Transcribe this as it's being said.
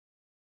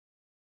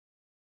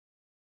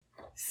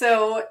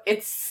So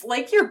it's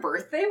like your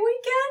birthday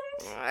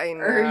weekend? I know.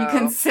 Or are you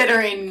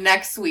considering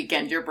next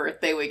weekend your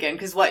birthday weekend?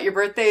 Because your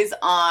birthday's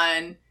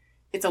on,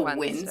 it's a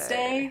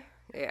Wednesday?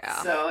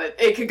 Yeah. So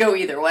it could go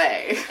either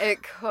way.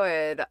 It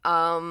could.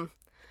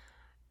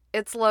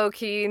 It's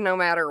low-key no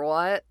matter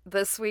what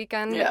this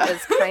weekend. Yeah.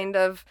 Is kind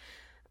of,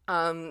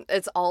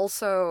 it's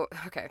also,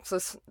 okay, so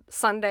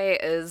Sunday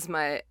is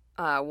my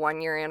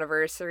 1-year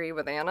anniversary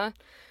with Anna.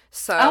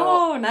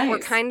 So nice. We're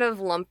kind of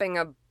lumping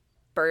a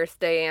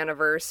birthday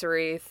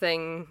anniversary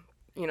thing,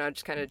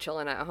 just kind of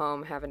chilling at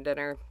home, having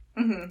dinner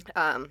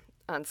on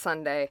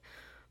Sunday.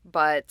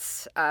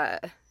 But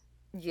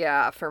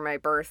yeah, for my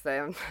birthday,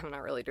 I'm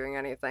not really doing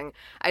anything.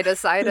 I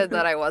decided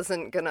that I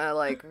wasn't gonna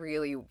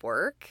really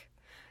work.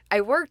 I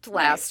worked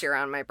last year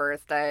on my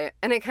birthday,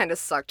 and it kind of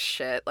sucked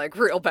shit,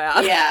 real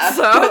bad. Yeah.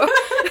 So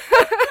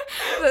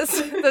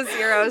this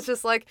year I was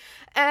just like,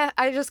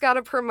 I just got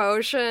a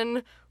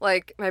promotion.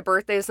 My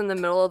birthday's in the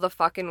middle of the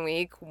fucking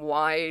week.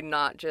 Why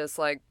not just,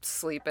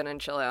 sleep in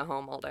and chill at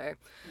home all day?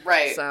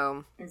 Right.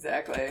 So.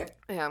 Exactly.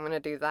 Yeah, I'm gonna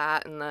do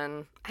that, and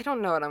then I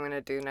don't know what I'm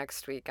gonna do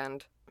next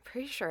weekend. I'm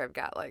pretty sure I've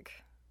got, I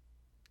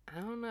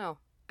don't know.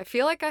 I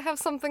feel like I have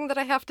something that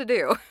I have to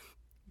do.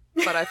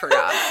 But I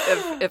forgot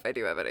if I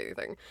do have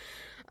anything.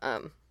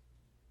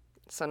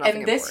 So nothing.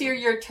 And this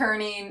important. year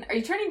are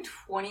you turning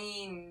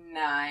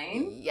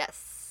 29?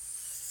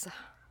 Yes.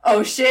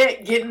 Oh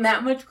shit, getting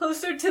that much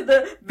closer to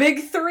the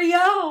big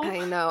 3-0.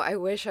 I know, I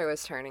wish I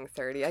was turning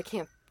 30. I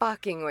can't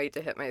fucking wait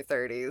to hit my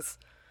 30s.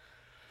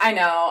 I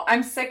know,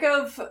 I'm sick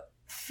of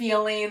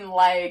feeling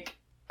like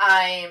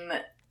I'm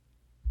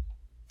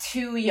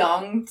too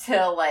young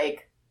to,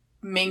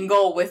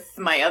 mingle with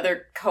my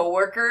other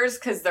coworkers,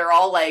 because they're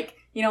all,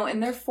 in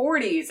their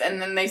 40s, and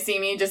then they see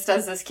me just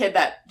as this kid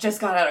that just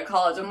got out of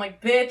college. I'm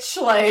like, bitch,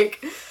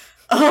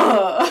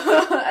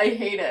 I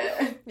hate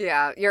it.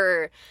 Yeah,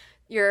 you're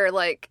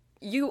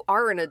you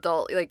are an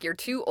adult. You're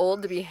too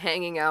old to be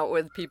hanging out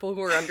with people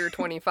who are under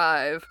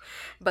 25,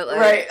 but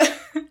right.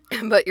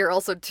 But you're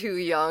also too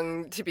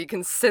young to be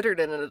considered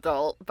an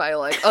adult by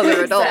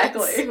other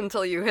adults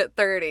until you hit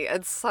 30.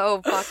 It's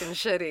so fucking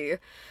shitty.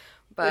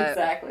 But,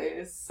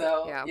 exactly.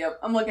 So, yeah. Yep,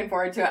 I'm looking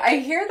forward to it. I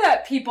hear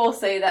that people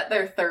say that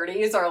their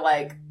 30s are,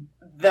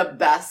 the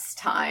best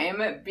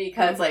time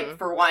because,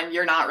 for one,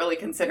 you're not really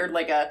considered,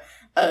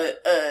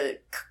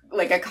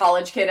 a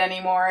college kid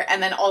anymore.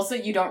 And then also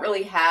you don't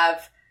really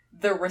have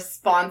the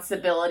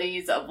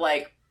responsibilities of,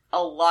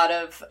 a lot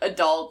of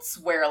adults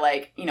where,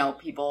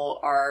 people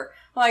are...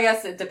 Well, I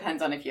guess it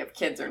depends on if you have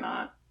kids or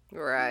not.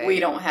 Right. We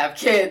don't have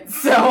kids,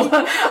 so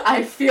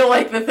I feel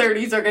like the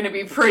 30s are going to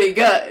be pretty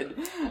good.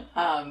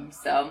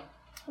 So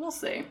we'll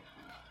see.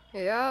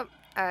 Yeah,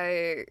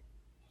 I'm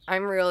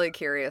really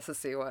curious to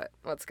see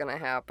what's going to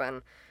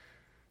happen.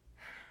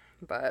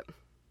 But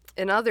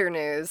in other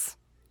news,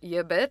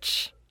 ya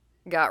bitch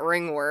got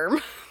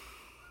ringworm.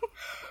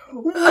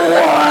 What?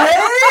 I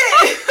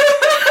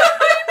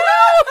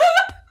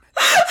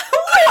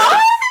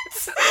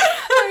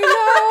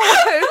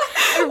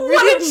know.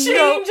 What a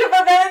change of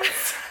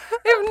events.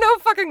 I have no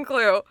fucking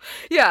clue.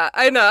 Yeah,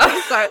 I know.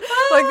 Sorry.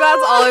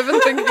 That's all I've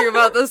been thinking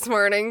about this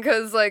morning,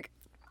 because,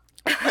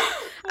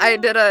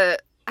 I've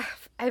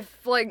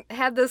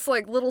had this,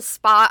 little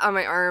spot on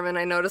my arm, and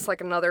I noticed,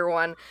 another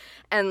one,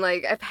 and,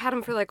 I've had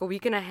them for, a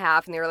week and a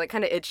half, and they were,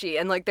 kind of itchy,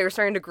 and, they were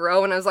starting to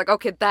grow, and I was like,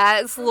 okay,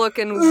 that's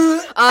looking,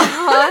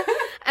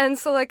 and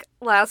so,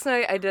 last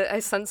night, I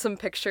sent some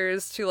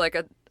pictures to,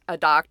 a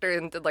doctor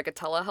and did, a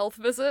telehealth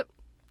visit.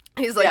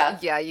 He's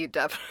like, yeah, you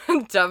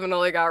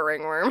definitely got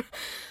ringworm.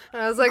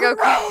 And I was like,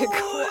 okay,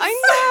 cool. I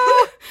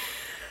know.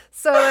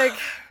 So,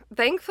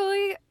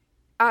 thankfully,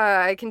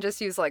 I can just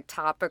use,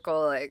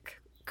 topical,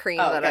 cream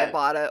that I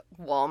bought at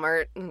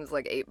Walmart. And it was,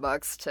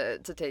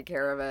 $8 to take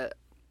care of it.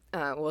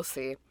 We'll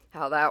see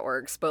how that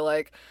works.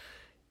 But,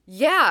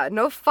 yeah,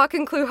 no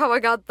fucking clue how I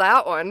got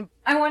that one.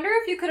 I wonder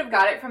if you could have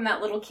got it from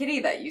that little kitty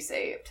that you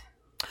saved.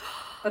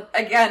 But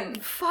again...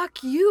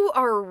 Fuck, you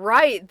are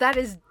right. That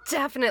is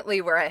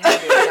definitely where I had to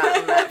have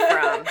gotten that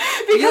from.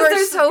 Because you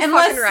are so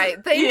fucking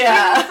right. Thank you for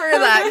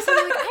that. Because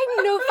I'm I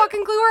have no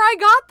fucking clue where I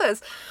got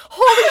this.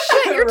 Holy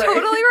shit, you're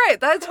totally right.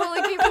 That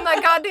totally came from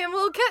that goddamn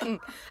little kitten.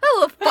 That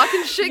little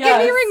fucking shit gave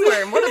me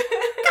ringworm. What a...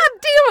 God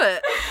damn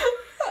it.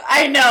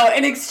 I know.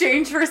 In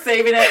exchange for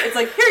saving it, it's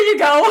here you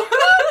go.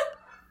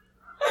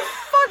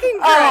 Fucking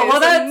Christ. Oh,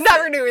 well, I'm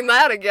never doing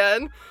that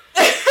again.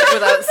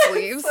 Without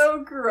sleeves.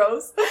 So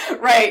gross.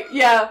 Right,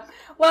 yeah.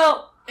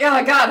 Well,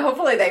 oh God,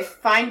 hopefully they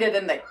find it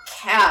in the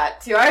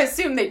cat, too. I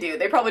assume they do.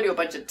 They probably do a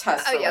bunch of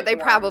tests. Oh, yeah, they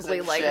probably,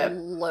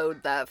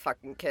 load that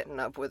fucking kitten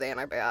up with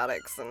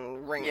antibiotics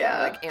and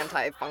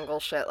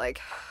antifungal shit.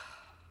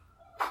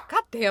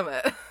 God damn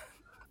it.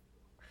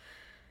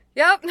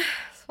 Yep.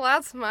 So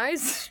that's my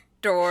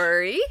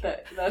story.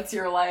 That's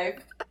your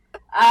life.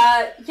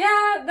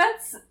 Yeah,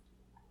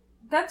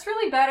 that's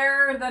really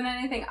better than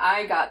anything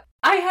I got.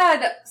 I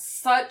had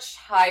such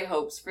high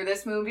hopes for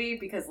this movie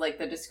because,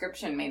 the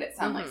description made it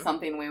sound like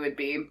something we would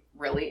be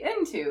really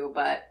into,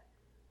 but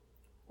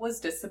was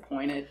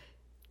disappointed.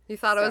 You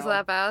thought it was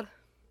that bad?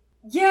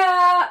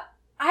 Yeah,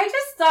 I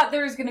just thought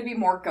there was going to be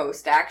more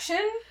ghost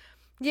action.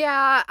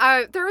 Yeah,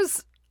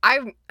 that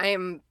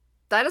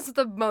is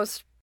the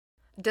most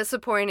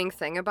disappointing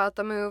thing about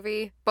the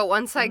movie. But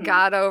once I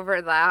got over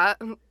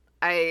that,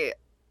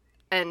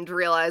 and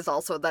realized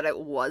also that it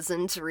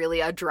wasn't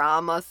really a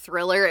drama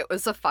thriller, it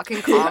was a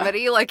fucking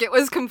comedy. Like, it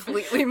was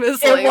completely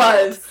mislabeled. It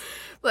was.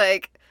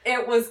 Like,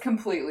 it was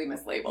completely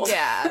mislabeled.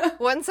 Yeah.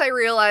 Once I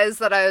realized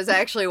that I was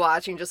actually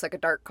watching just like a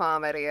dark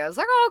comedy, I was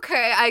like, oh,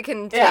 okay, I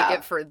can take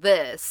it for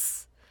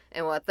this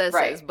and what this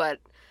is. But,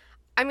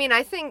 I mean,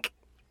 I think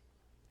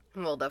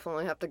we'll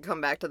definitely have to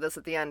come back to this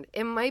at the end.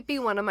 It might be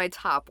one of my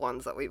top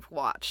ones that we've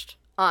watched,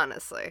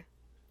 honestly.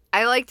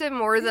 I liked it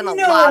more than a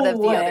lot of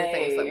the other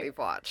things that we've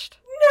watched.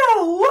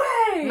 No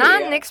way!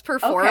 Not Nick's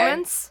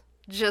performance,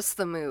 just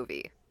the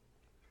movie.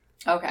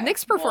 Okay.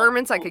 Nick's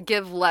performance, I could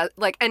give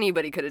like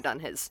anybody could have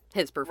done his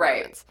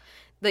performance.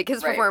 Like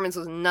his performance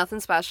was nothing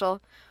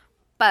special,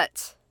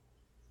 but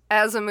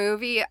as a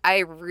movie, I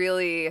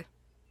really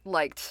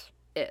liked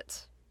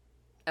it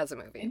as a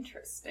movie.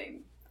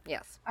 Interesting.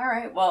 Yes. All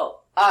right.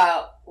 Well,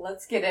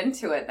 let's get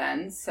into it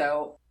then.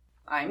 So,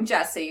 I'm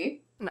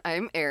Jessie. And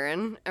I'm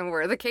Erin, and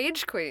we're the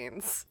Cage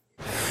Queens.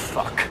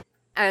 Fuck.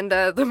 And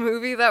the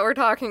movie that we're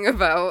talking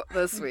about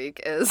this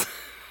week is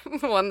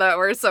one that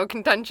we're so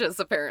contentious,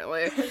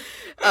 apparently,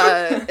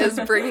 is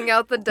Bringing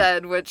Out the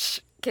Dead,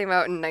 which came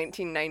out in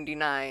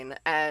 1999.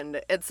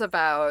 And it's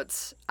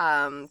about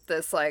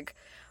this, like,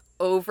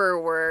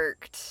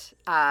 overworked,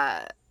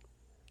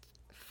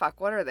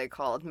 what are they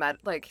called? Not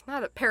a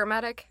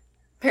paramedic?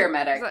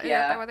 Paramedic, Is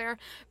that what they are?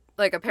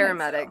 Like a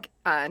paramedic,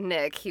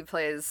 Nick, he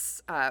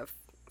plays, what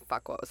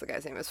was the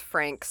guy's name? It was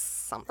Frank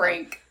something.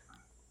 Frank.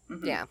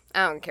 Mm-hmm. Yeah,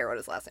 I don't care what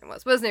his last name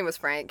was, but his name was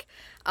Frank.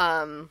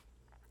 And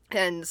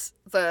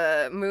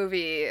the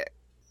movie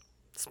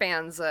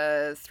spans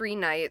 3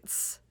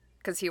 nights,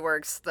 because he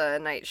works the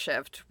night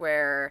shift,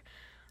 where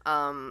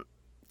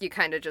you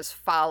kind of just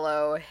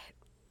follow,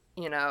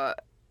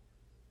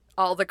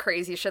 all the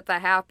crazy shit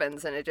that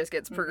happens, and it just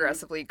gets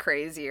progressively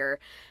crazier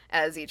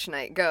as each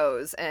night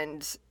goes.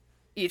 And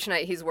each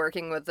night he's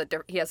working with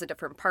he has a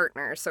different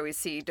partner, so we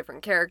see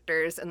different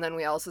characters, and then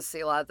we also see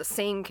a lot of the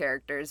same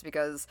characters,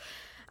 because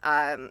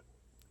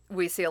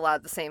we see a lot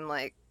of the same,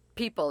 like,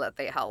 people that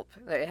they help.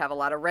 They have a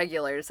lot of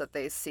regulars that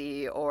they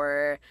see,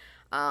 or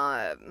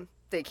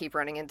they keep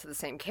running into the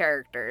same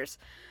characters.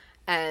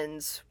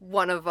 And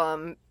one of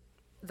them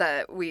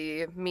that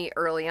we meet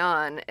early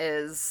on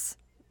is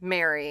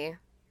Mary,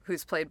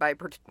 who's played by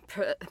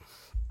Patricia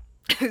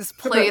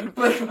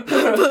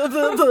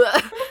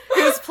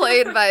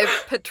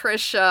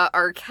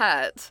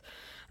Arquette,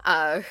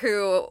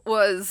 who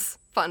was,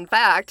 fun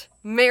fact,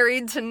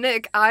 married to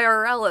Nick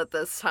IRL at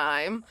this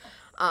time.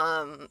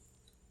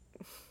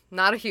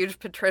 Not a huge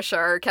Patricia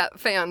Arquette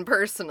fan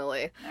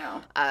personally.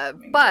 No.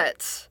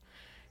 But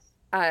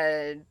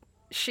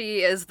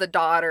she is the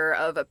daughter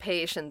of a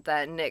patient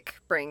that Nick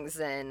brings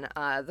in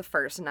the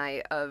first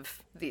night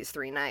of these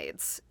 3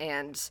 nights.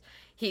 And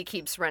he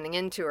keeps running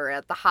into her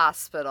at the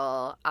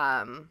hospital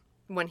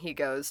when he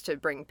goes to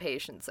bring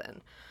patients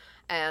in.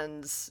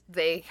 And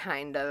they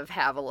kind of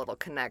have a little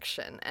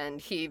connection.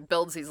 And he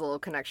builds these little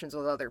connections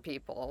with other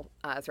people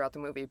throughout the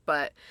movie.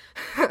 But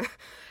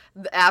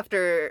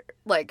after,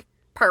 like,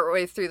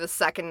 partway through the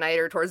second night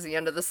or towards the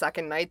end of the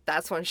second night,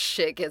 that's when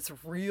shit gets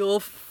real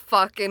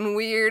fucking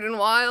weird and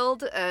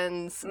wild.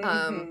 And,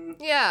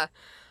 yeah.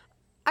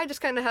 I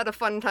just kind of had a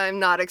fun time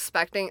not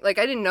expecting, like,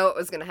 I didn't know what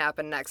was going to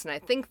happen next, and I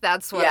think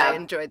that's what I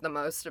enjoyed the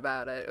most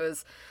about it. It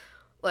was,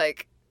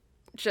 like,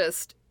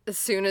 just, as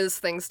soon as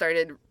things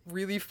started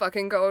really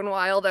fucking going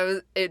wild,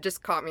 it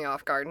just caught me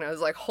off guard, and I was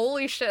like,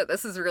 holy shit,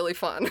 this is really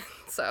fun.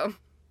 So.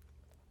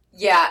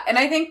 Yeah, and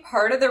I think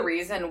part of the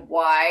reason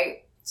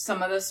why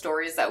some of the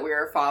stories that we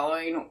were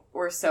following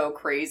were so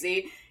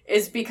crazy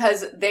is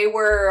because they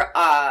were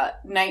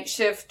night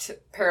shift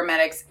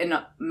paramedics in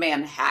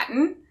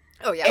Manhattan.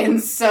 Oh, yeah.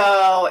 And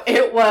so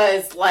it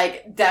was,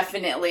 like,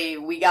 definitely,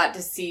 we got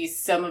to see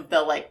some of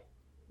the, like,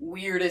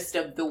 weirdest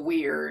of the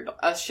weird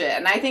shit.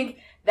 And I think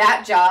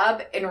that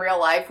job in real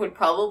life would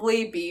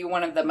probably be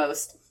one of the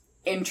most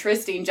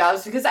interesting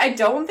jobs, because I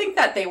don't think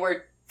that they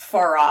were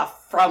far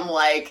off from,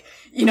 like,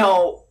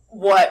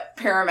 what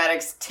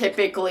paramedics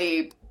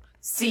typically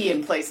see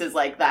in places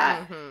like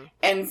that. Mm-hmm.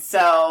 And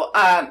so,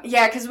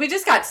 because we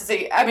just got to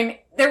see, I mean,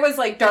 there was,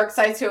 like, dark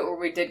sides to it where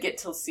we did get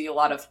to see a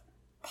lot of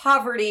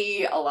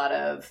poverty, a lot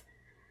of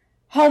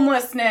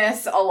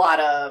homelessness, a lot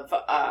of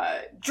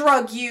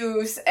drug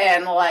use,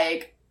 and,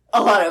 like,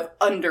 a lot of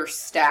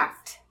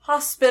understaffed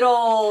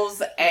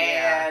hospitals.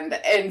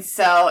 And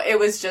so it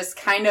was just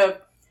kind of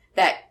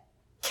that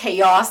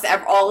chaos,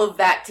 all of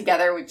that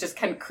together, we just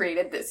kind of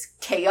created this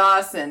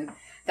chaos, and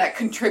that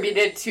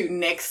contributed to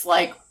Nick's,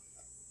 like,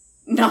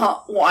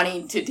 not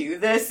wanting to do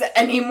this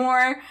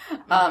anymore.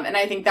 And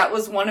I think that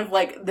was one of,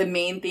 like, the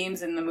main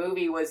themes in the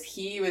movie, was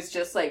he was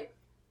just, like,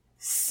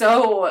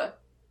 so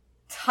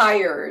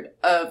tired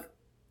of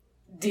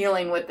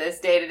dealing with this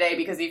day to day,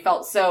 because he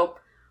felt so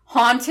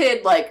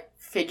haunted, like,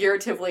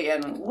 figuratively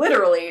and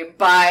literally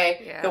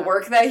by the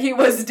work that he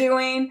was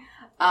doing.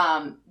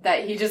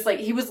 That he just, like,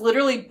 he was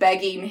literally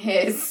begging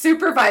his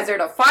supervisor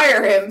to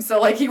fire him so,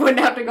 like, he wouldn't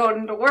have to go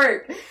into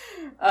work.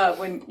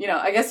 When, you know,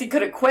 I guess he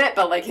could have quit,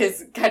 but, like,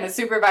 his kind of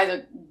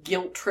supervisor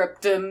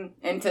guilt-tripped him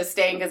into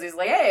staying because he's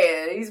like,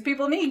 hey, these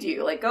people need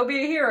you. Like, go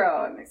be a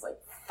hero. And he's like,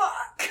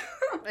 fuck.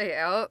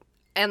 Yeah.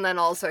 And then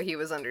also he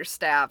was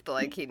understaffed.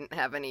 Like, he didn't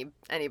have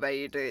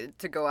anybody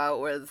to go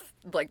out with,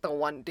 like, the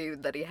one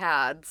dude that he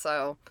had,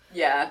 so...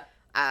 Yeah.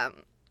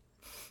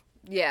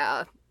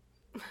 Yeah.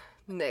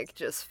 Nick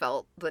just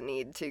felt the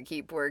need to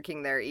keep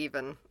working there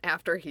even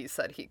after he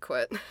said he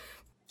quit.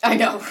 I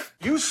know.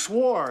 You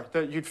swore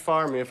that you'd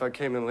fire me if I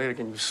came in late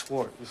again. You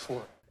swore.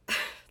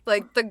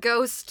 Like, the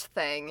ghost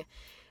thing,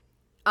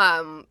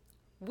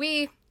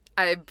 we,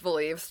 I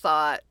believe,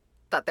 thought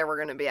that there were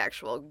going to be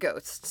actual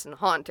ghosts and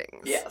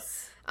hauntings.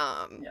 Yes.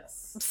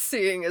 Yes.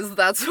 Seeing as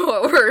that's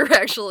what we're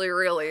actually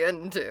really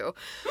into.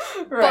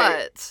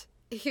 Right. But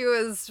he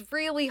was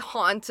really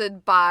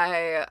haunted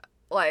by,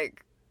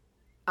 like,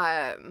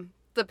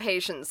 the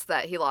patients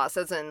that he lost,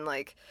 as in,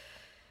 like,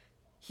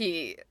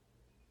 he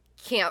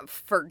can't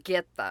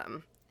forget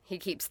them. He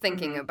keeps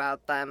thinking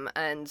about them,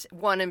 and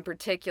one in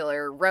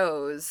particular,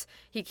 Rose,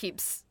 he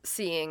keeps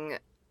seeing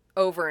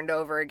over and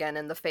over again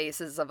in the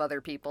faces of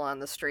other people on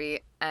the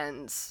street,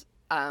 and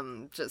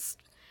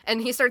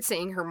and he starts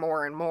seeing her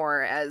more and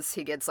more as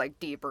he gets, like,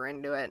 deeper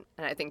into it,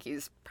 and I think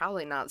he's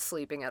probably not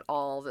sleeping at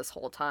all this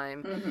whole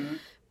time,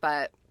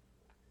 but,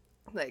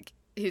 like,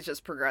 he's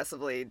just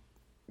progressively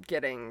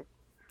getting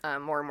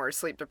more and more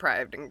sleep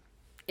deprived and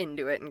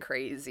into it and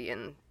crazy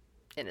and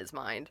in his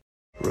mind.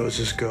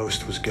 Rose's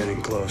ghost was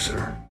getting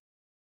closer.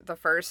 The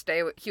first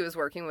day he was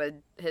working with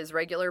his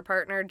regular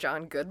partner,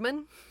 John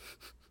Goodman.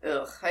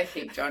 Ugh, I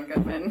hate John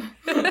Goodman.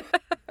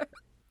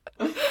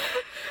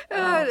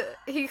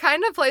 He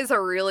kind of plays a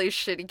really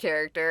shitty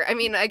character. I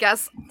mean, I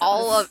guess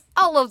all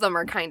of them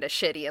are kind of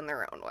shitty in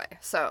their own way.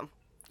 So,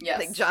 yes.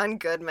 Like John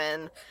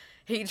Goodman,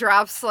 he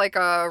drops like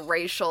a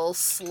racial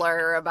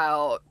slur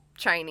about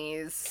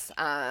Chinese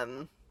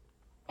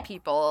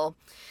people.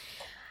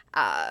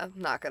 I'm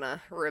not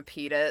gonna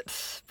repeat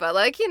it, but,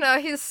 like, you know,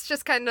 he's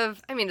just kind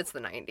of, I mean, it's the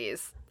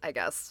 90s, I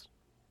guess.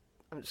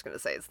 I'm just gonna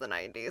say it's the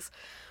 90s.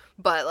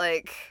 But,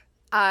 like,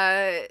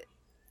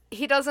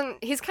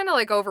 he's kind of,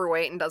 like,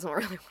 overweight and doesn't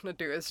really want to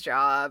do his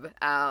job.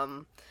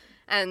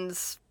 And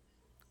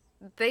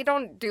they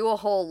don't do a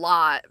whole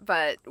lot,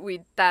 but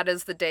that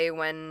is the day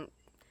when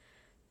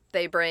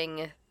they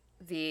bring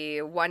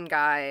the one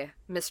guy,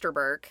 Mr.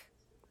 Burke,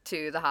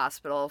 to the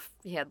hospital.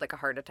 He had, like, a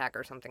heart attack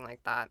or something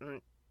like that,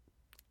 and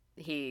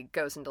he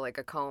goes into, like,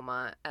 a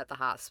coma at the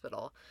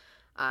hospital,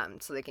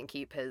 so they can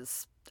keep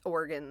his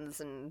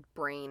organs and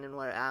brain and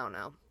what, I don't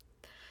know.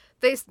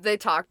 They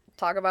talk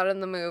about it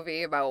in the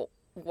movie about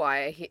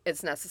why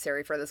it's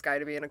necessary for this guy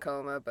to be in a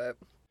coma, but...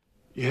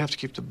 You have to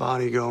keep the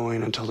body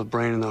going until the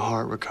brain and the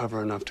heart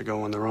recover enough to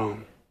go on their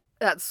own.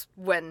 That's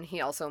when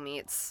he also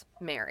meets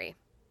Mary.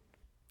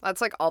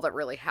 That's, like, all that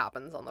really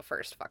happens on the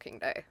first fucking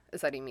day,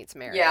 is that he meets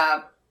Mary.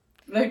 Yeah.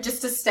 They're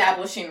just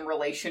establishing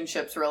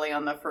relationships really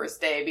on the first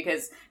day,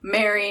 because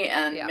Mary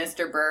and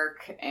Mr.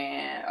 Burke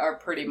are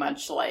pretty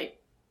much like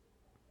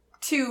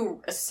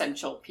two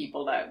essential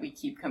people that we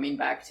keep coming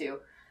back to.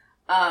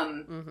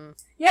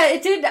 Yeah,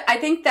 it did. I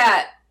think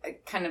that,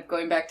 kind of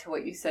going back to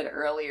what you said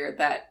earlier,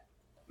 that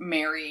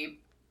Mary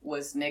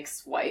was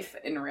Nick's wife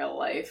in real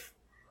life.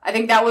 I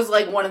think that was,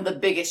 like, one of the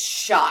biggest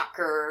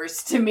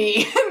shockers to me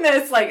in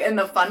this, like, in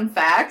the fun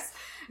facts.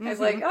 I was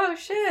like, oh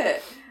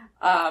shit.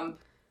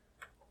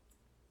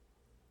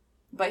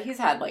 But he's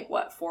had, like,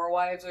 what, 4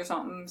 wives or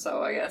something,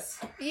 so I guess.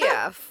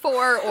 Yeah,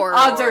 4 or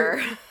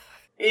more.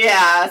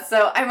 Yeah,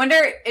 so I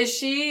wonder, is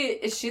she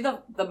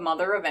the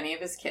mother of any of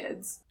his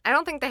kids? I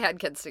don't think they had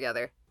kids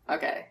together.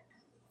 Okay.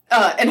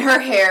 And her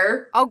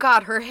hair. Oh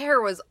god, her hair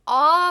was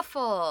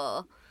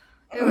awful.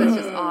 It was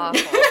just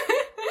awful.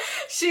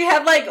 She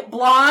had, like,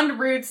 blonde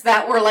roots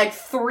that were, like,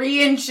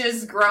 3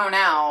 inches grown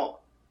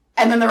out,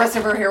 and then the rest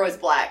of her hair was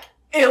black.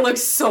 It looked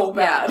so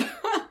bad.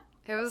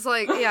 It was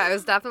like, yeah, it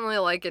was definitely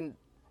like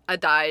a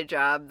dye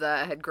job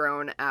that had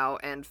grown out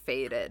and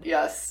faded.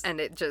 Yes. And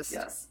it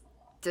just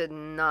did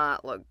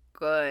not look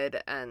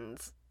good. And,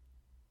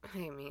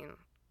 I mean,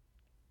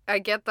 I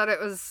get that it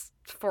was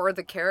for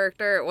the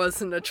character. It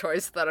wasn't a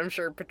choice that I'm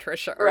sure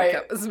Patricia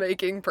Arquette was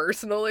making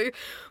personally.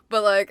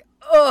 But, like,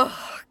 oh,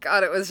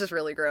 God, it was just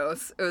really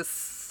gross.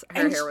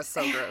 Her hair was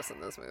so gross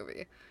in this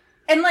movie.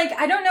 And, like,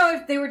 I don't know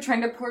if they were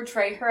trying to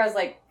portray her as,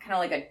 like, kind of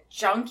like a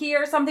junkie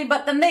or something,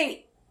 but then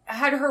they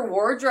had her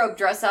wardrobe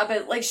dress up.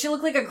 Like, she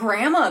looked like a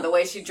grandma the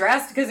way she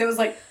dressed, because it was,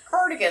 like,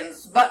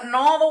 cardigans, button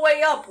all the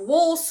way up,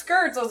 wool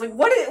skirts. I was like,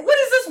 what is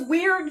this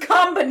weird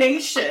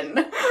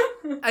combination?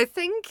 I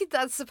think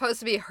that's supposed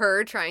to be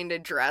her trying to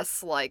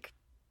dress, like,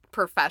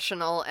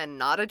 professional and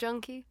not a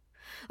junkie.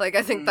 Like,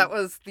 I think that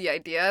was the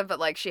idea, but,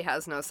 like, she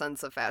has no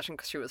sense of fashion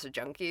because she was a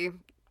junkie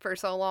for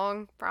so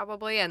long,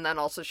 probably. And then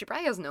also, she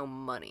probably has no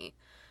money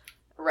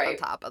on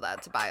top of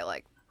that to buy,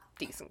 like,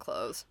 decent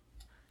clothes.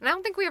 And I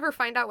don't think we ever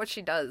find out what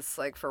she does,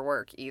 like, for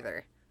work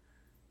either.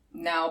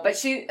 No, but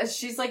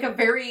she's like a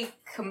very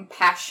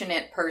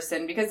compassionate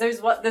person, because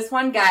there's this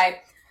one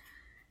guy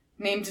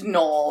named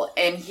Noel,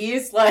 and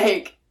he's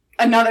like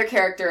another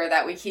character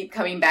that we keep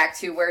coming back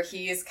to, where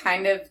he's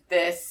kind of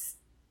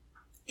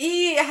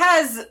he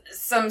has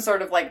some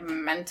sort of like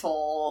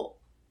mental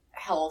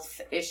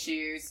health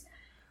issues,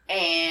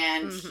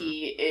 and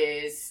he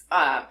is,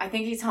 I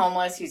think he's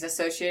homeless, he's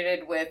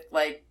associated with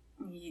like,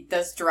 he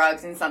does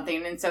drugs and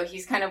something, and so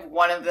he's kind of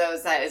one of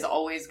those that is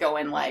always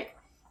going like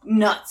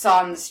nuts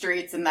on the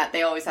streets, and that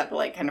they always have to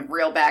like kind of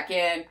reel back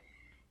in.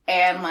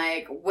 And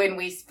like when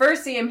we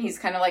first see him, he's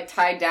kind of like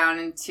tied down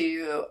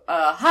into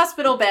a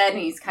hospital bed,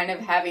 and he's kind of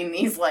having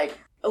these like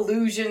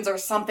illusions or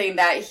something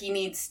that he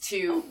needs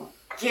to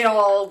get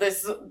all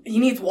this, he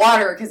needs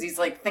water because he's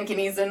like thinking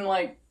he's in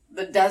like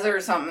the desert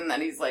or something,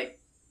 that he's like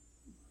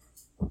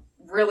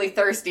really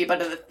thirsty,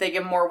 but if they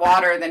give him more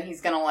water, then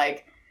he's gonna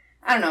like,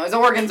 I don't know, his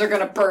organs are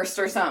gonna burst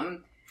or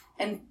something.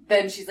 And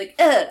then she's like,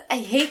 ugh, I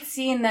hate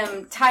seeing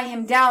them tie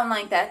him down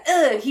like that.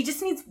 Ugh, he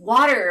just needs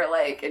water.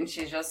 Like, and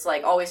she's just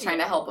like always trying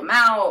to help him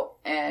out.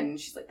 And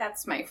she's like,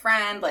 that's my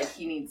friend. Like,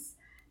 he needs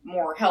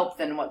more help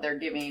than what they're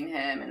giving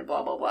him, and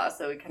blah, blah, blah.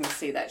 So we kind of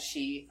see that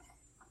she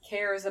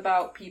cares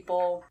about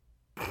people.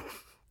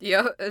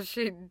 Yeah,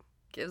 she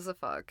gives a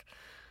fuck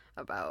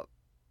about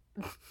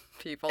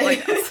people, I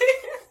guess.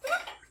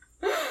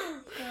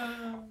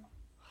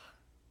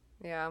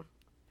 Yeah.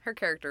 Her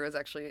character is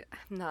actually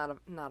not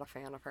a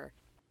fan of her.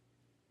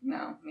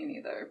 No, me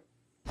neither.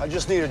 I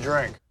just need a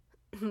drink.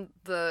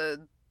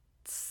 The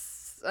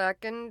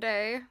second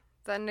day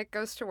that Nick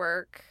goes to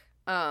work,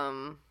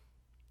 or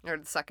the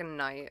second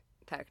night,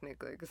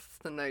 technically, because it's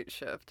the night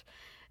shift,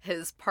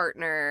 his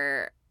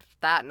partner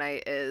that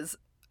night is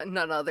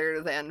none other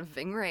than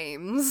Ving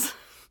Rhames.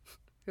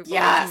 Who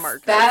plays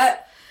Marcus.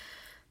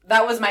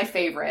 That was my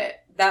favorite.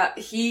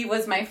 He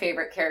was my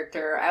favorite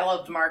character. I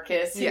loved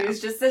Marcus. He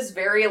was just this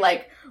very,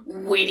 like,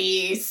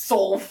 witty,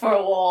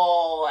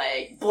 soulful,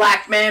 like,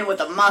 black man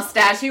with a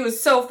mustache. He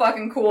was so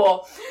fucking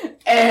cool.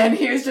 And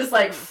he was just,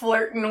 like,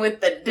 flirting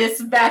with the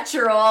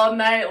dispatcher all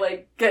night,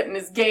 like, getting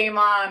his game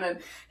on. And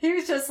he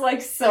was just,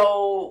 like,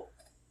 so,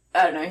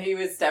 I don't know, he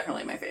was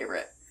definitely my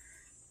favorite.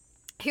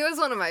 He was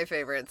one of my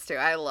favorites, too.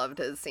 I loved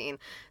his scene.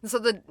 So,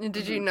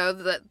 did you know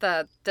that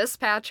the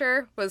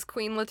dispatcher was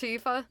Queen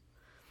Latifah?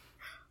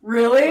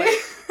 Really? Like,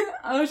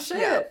 oh, shit.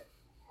 Yeah.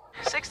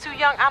 6'2"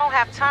 young, I don't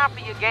have time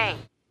for your game.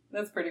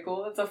 That's pretty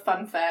cool. That's a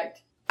fun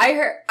fact.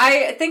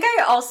 I think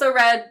I also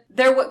read,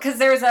 because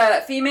there's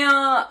a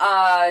female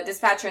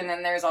dispatcher, and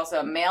then there's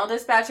also a male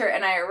dispatcher,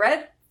 and I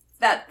read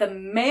that the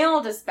male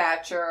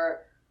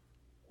dispatcher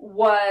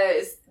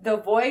was the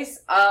voice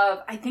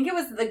of, I think it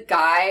was the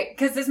guy,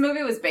 because this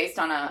movie was based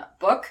on a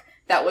book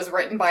that was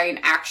written by an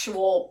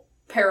actual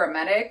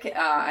paramedic,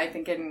 I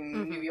think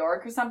in New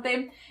York or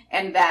something,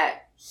 and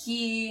that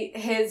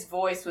his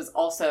voice was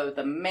also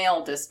the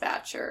male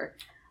dispatcher.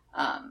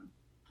 I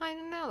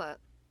didn't know that.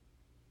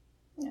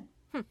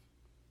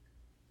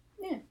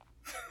 Yeah.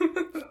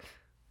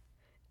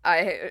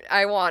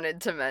 I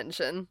wanted to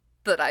mention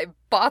that I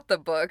bought the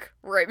book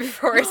right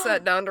before I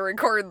sat down to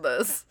record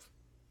this.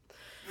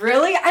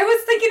 Really? I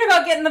was thinking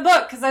about getting the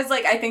book, because I was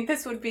like, I think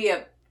this would be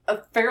a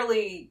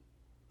fairly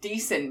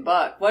decent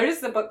book. What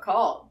is the book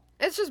called?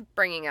 It's just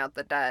Bringing Out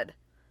the Dead.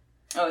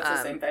 Oh, it's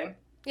the same thing?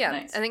 Yeah,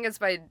 Nice. I think it's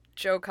by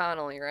Joe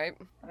Connolly, right?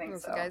 I think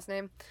That's so. the guy's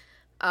name.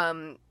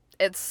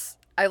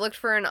 I looked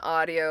for an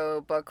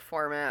audio book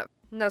format.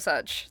 No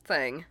such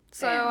thing.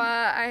 So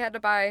I had to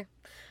buy, and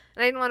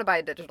I didn't want to buy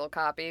a digital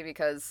copy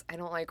because I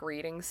don't like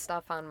reading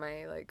stuff on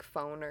my like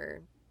phone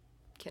or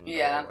Kindle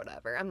or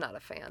whatever. I'm not a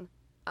fan.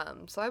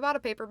 So I bought a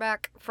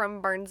paperback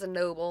from Barnes &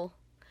 Noble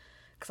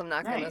because I'm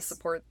not going to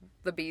support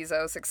the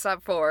Bezos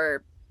except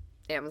for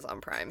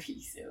Amazon Prime.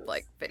 Bezos.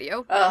 Like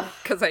video. Ugh.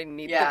 Because I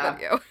need the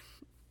video.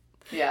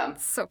 Yeah.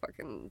 It's so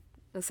fucking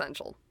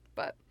essential.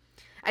 But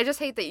I just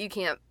hate that you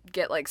can't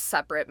get, like,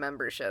 separate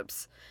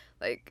memberships.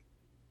 Like,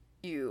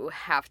 you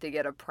have to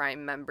get a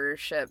Prime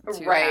membership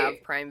to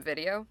have Prime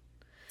Video.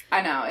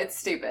 I know. It's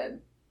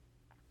stupid.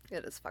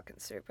 It is fucking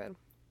stupid.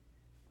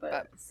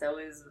 But so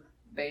is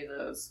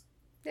Bezos.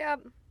 Yeah.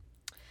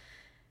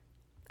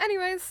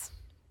 Anyways,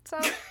 so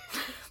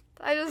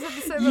I just have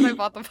to say that I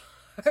bought the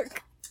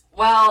book.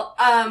 Well,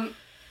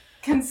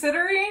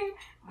 considering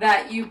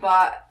that you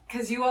bought,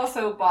 because you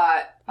also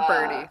bought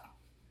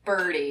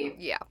Birdie.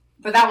 Yeah.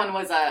 But that one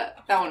was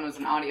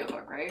an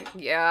audiobook, right?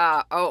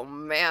 Yeah. Oh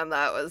man,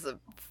 that was a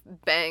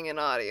banging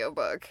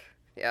audiobook.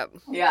 Yep.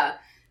 Yeah.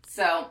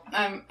 So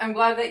I'm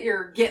glad that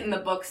you're getting the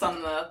books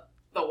on the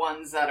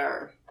ones that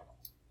are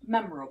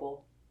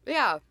memorable.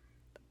 Yeah.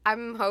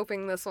 I'm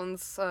hoping this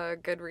one's a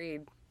good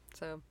read.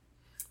 So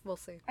we'll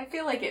see. I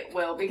feel like it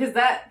will, because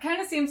that kind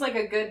of seems like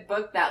a good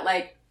book that,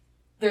 like,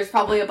 there's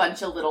probably a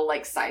bunch of little,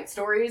 like, side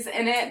stories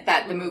in it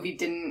that the movie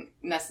didn't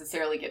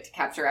necessarily get to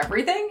capture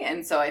everything,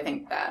 and so I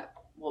think that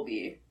will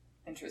be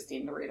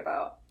interesting to read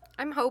about.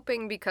 I'm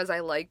hoping because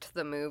I liked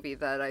the movie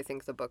that I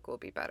think the book will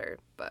be better,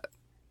 but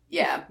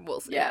yeah,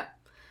 we'll see. Yeah.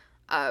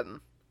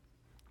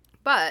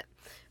 But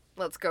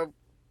let's go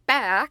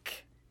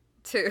back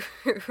to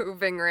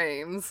Ving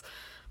Rhames,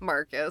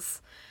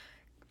 Marcus.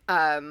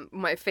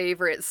 My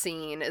favorite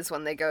scene is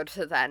when they go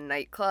to that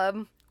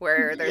nightclub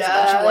where there's a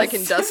bunch of like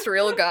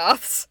industrial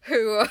goths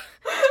who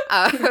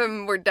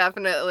were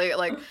definitely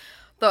like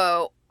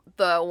the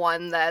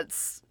one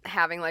that's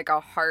having like a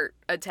heart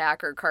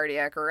attack or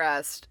cardiac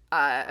arrest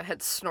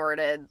had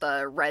snorted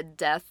the Red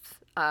Death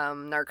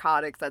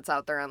narcotic that's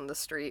out there on the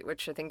street,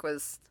 which I think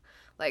was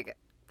like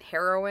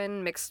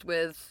heroin mixed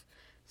with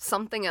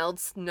something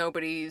else.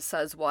 Nobody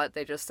says what,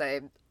 they just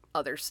say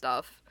other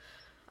stuff.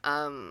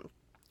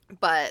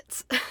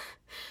 But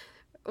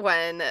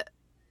when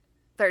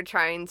they're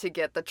trying to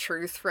get the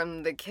truth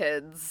from the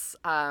kids,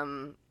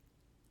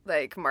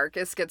 like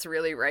Marcus gets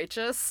really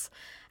righteous,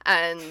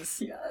 and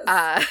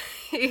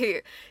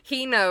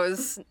he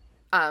knows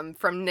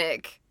from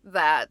Nick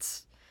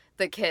that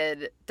the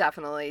kid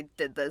definitely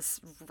did this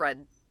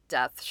Red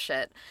Death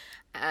shit,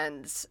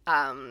 and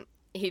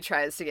he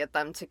tries to get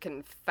them to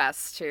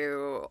confess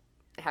to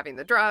having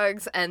the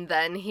drugs, and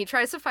then he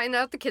tries to find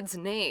out the kid's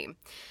name.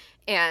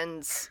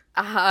 And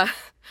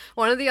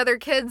one of the other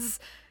kids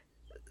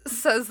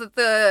says that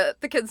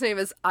the kid's name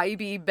is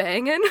I.B.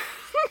 Bangin'.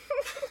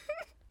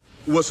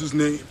 What's his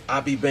name?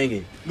 I be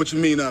banging. What you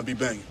mean I be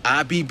banging?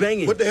 I be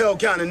banging. What the hell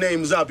kind of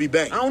name is I be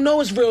banging? I don't know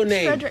his real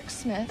name. Frederick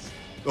Smith.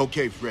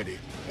 Okay, Freddie.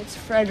 It's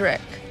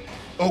Frederick.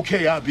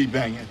 Okay, I be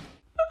banging.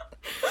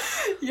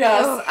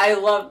 Yes, I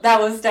love,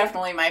 that was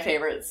definitely my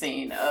favorite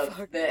scene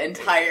of the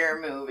entire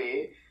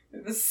movie.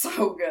 It was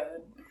so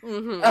good.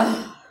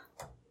 Mm-hmm.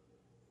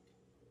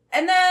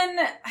 And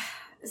then,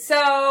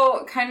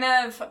 so kind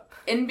of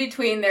in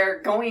between,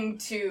 they're going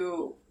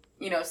to,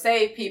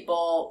 save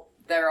people.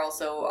 They're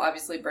also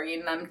obviously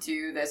bringing them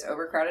to this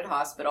overcrowded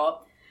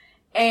hospital.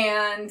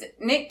 And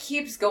Nick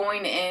keeps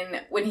going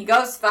in. When he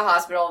goes to the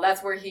hospital,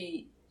 that's where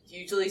he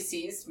usually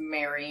sees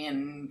Mary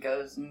and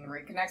goes and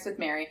reconnects with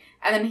Mary.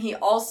 And then he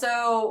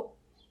also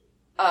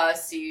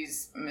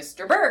sees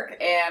Mr.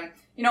 Burke. And,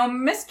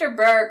 Mr.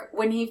 Burke,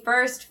 when he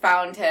first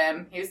found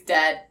him, he was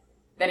dead.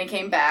 Then he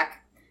came back.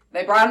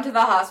 They brought him to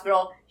the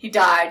hospital. He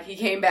died. He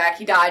came back.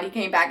 He died. He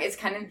came back. It's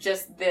kind of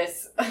just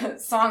this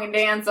song and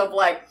dance of,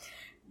 like,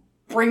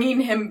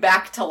 bringing him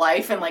back to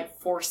life and, like,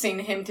 forcing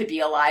him to be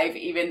alive,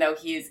 even though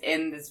he's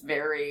in this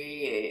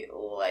very,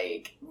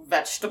 like,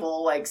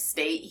 vegetable, like,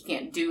 state. He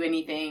can't do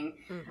anything.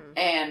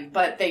 Mm-hmm.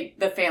 But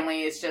the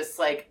family is just,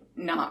 like,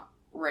 not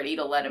ready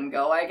to let him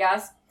go, I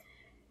guess.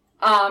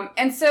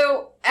 And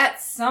so,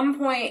 at some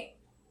point,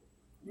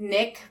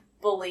 Nick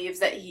believes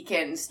that he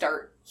can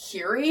start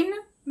hearing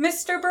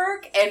Mr.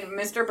 Burke, and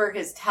Mr. Burke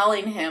is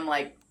telling him,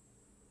 like,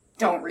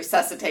 don't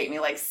resuscitate me,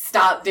 like,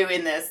 stop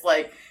doing this,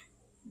 like,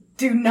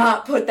 do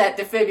not put that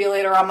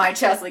defibrillator on my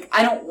chest, like,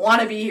 I don't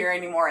want to be here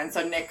anymore. And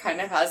so Nick kind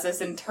of has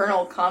this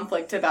internal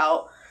conflict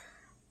about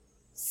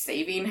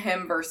saving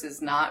him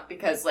versus not,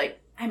 because, like,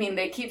 I mean,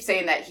 they keep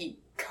saying that he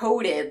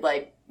coded,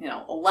 like,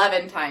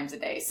 11 times a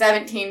day,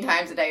 17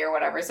 times a day or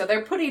whatever, so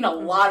they're putting a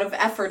lot of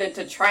effort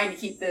into trying to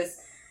keep this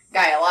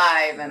guy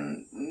alive,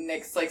 and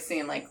Nick's, like,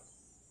 seeing, like,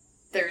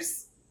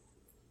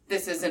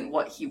 this isn't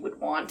what he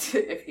would want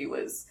if he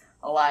was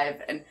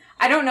alive. And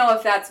I don't know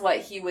if that's what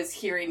he was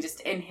hearing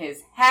just in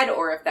his head,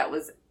 or if that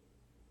was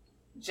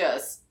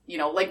just,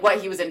 like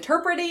what he was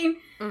interpreting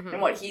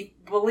and what he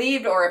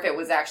believed, or if it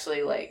was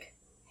actually like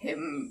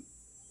him,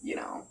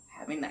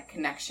 having that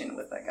connection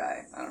with that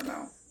guy. I don't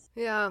know.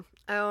 Yeah,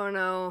 I don't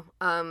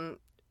know.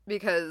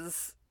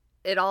 Because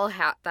it all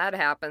that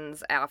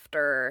happens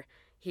after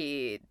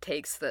he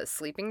takes the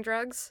sleeping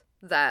drugs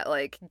that,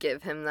 like,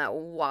 give him that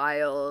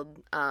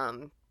wild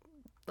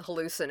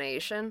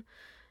hallucination.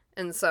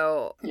 And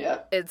so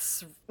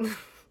it's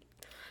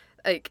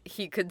like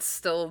he could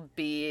still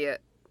be,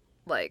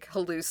 like,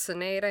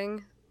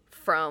 hallucinating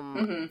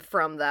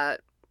from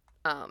that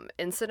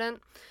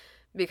incident,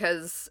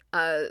 because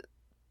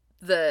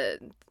the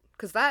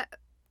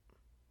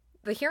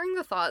hearing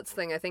the thoughts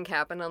thing, I think,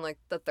 happened on, like,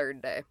 the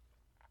third day.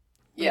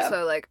 Yeah. And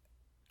so, like,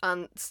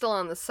 still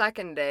on the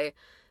second day,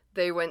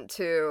 they went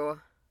to,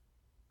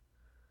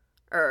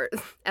 or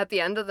at the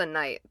end of the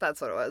night,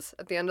 that's what it was.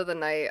 At the end of the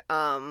night,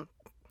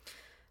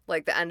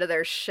 like, the end of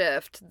their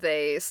shift,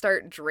 they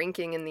start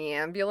drinking in the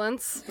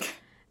ambulance,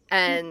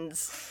 and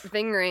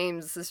Ving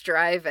Rhames is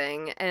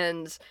driving,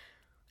 and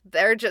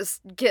they're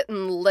just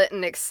getting lit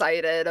and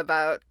excited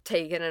about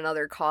taking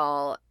another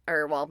call,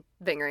 or, well,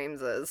 Ving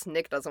Rhames is.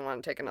 Nick doesn't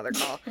want to take another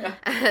call.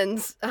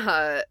 And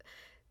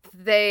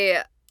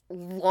they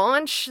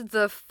launch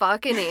the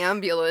fucking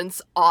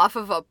ambulance off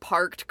of a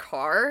parked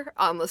car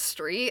on the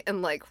street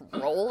and, like,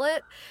 roll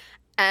it.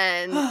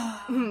 And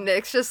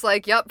Nick's just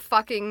like, yep,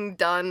 fucking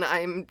done.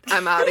 I'm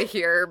out of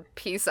here.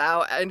 Peace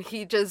out. And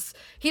he just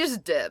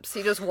dips.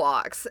 He just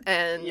walks.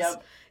 And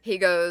he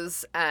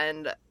goes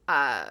and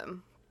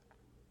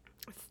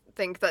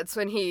think that's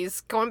when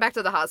he's going back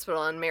to the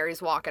hospital and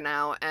Mary's walking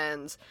out.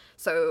 And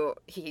so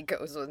he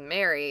goes with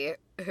Mary,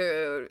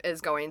 who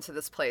is going to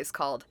this place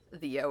called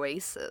the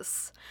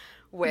Oasis,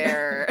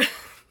 where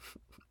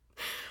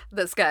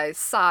this guy,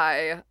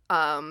 Sai,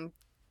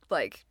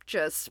 like,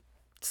 just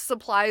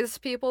supplies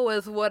people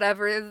with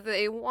whatever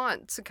they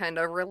want to kind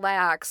of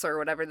relax or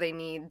whatever they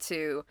need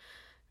to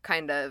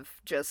kind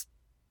of just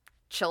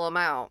chill them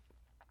out.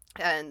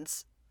 And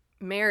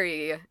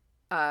Mary,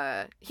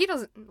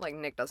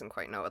 Nick doesn't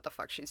quite know what the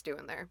fuck she's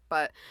doing there,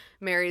 but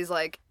Mary's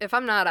like, if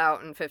I'm not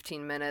out in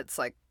 15 minutes,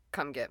 like,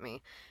 come get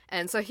me.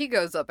 And so he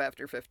goes up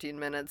after 15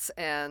 minutes,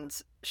 and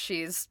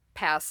she's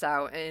passed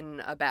out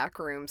in a back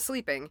room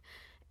sleeping,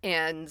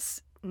 and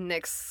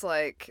Nick's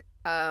like,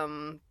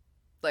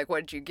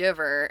 what'd you give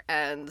her?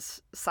 And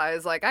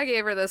Sai's like, I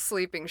gave her this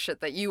sleeping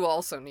shit that you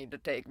also need to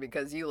take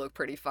because you look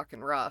pretty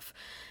fucking rough.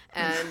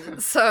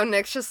 And so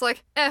Nick's just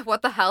like,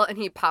 what the hell? And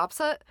he pops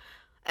it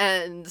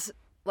and,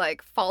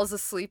 like, falls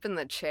asleep in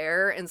the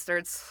chair and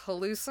starts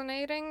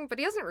hallucinating. But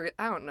he hasn't,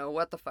 I don't know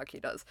what the fuck he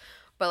does.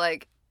 But,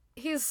 like,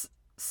 he's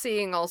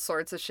seeing all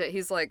sorts of shit.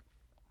 He's, like,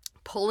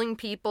 pulling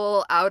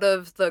people out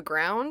of the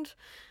ground,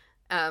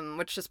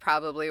 which is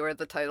probably where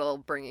the title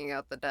Bringing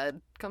Out the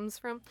Dead comes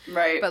from.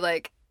 Right. But,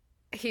 like,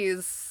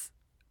 he's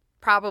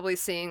probably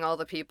seeing all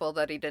the people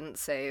that he didn't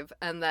save,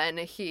 and then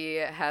he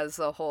has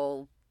a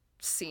whole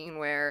scene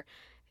where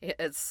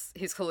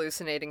he's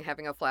hallucinating,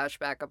 having a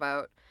flashback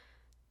about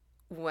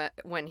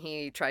when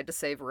he tried to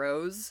save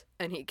Rose,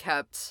 and he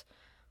kept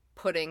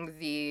putting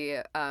the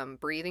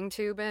breathing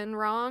tube in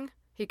wrong.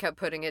 He kept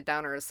putting it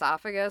down her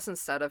esophagus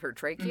instead of her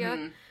trachea.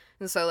 Mm-hmm.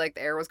 And so, like,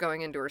 the air was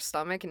going into her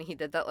stomach, and he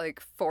did that, like,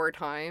 4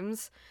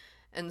 times.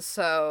 And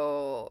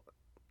so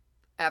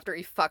after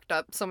he fucked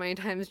up so many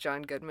times,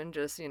 John Goodman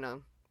just,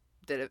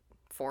 did it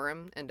for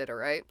him and did it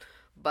right.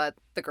 But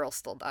the girl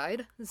still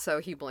died, so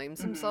he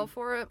blames himself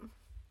for it.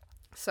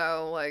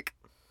 So, like,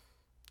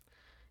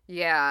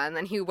 yeah, and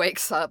then he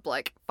wakes up,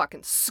 like,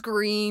 fucking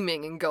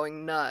screaming and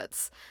going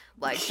nuts.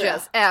 Like,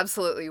 just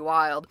absolutely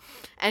wild.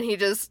 And he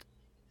just,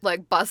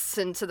 like, busts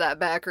into that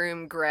back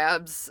room,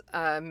 grabs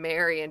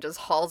Mary, and just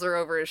hauls her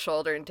over his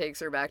shoulder and takes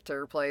her back to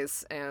her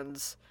place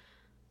and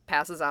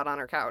passes out on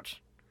her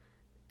couch.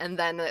 And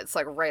then it's,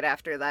 like, right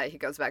after that, he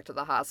goes back to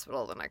the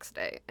hospital the next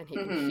day, and he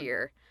can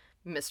hear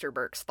Mr.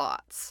 Burke's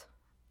thoughts.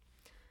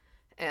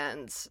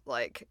 And,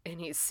 like,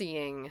 and he's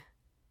seeing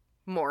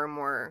more and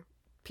more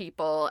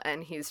people,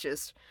 and he's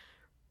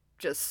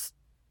just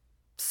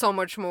so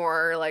much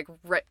more, like,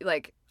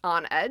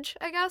 on edge,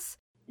 I guess.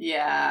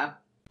 Yeah.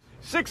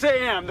 6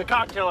 a.m., the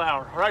cocktail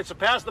hour. All right, so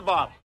pass the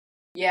bottle.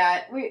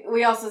 Yeah,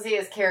 we also see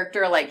his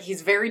character, like,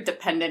 he's very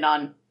dependent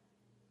on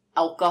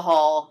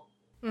alcohol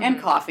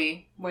and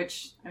coffee,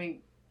 which, I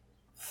mean,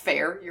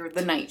 fair, you're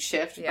the night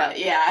shift, but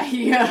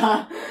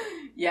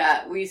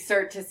yeah, we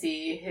start to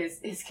see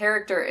his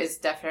character is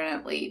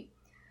definitely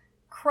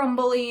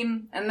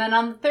crumbling, and then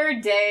on the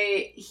 3rd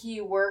day, he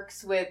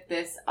works with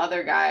this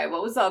other guy.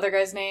 What was the other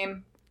guy's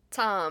name?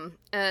 Tom.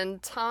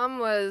 And Tom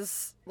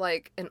was,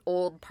 like, an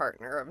old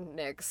partner of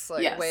Nick's,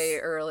 like, way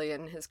early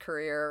in his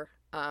career.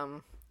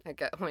 I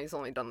guess, well, he's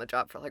only done the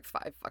job for, like,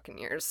 5 fucking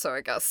years, so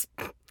I guess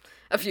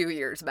a few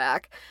years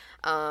back.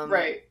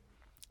 Right.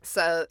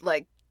 So,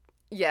 like,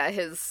 yeah,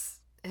 his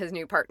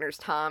new partner's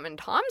Tom, and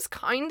Tom's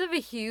kind of a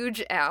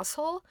huge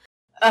asshole.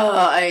 Oh,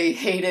 I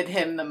hated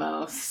him the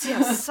most.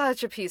 Yeah,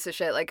 such a piece of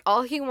shit. Like,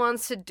 all he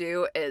wants to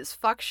do is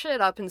fuck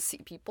shit up and see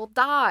people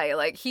die.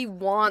 Like, he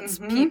wants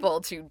people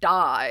to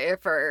die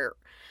for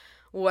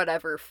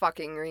whatever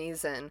fucking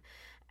reason.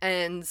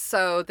 And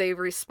so they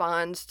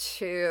respond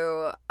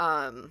to,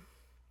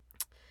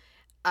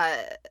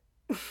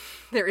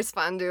 they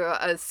respond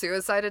to a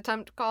suicide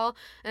attempt call,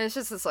 and it's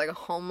just this, like,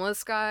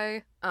 homeless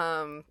guy,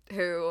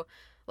 who,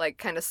 like,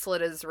 kind of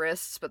slit his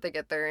wrists, but they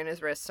get there and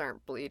his wrists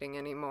aren't bleeding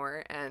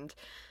anymore, and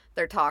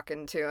they're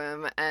talking to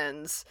him,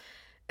 and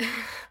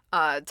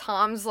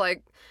Tom's,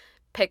 like,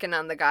 picking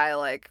on the guy,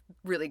 like,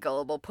 really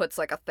gullible, puts,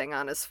 like, a thing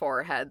on his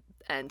forehead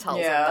and tells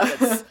him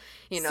that it's,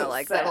 so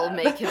like, sad. That'll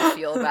make him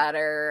feel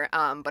better,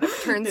 but if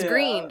it turns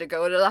green, to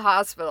go to the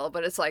hospital,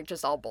 but it's, like,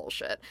 just all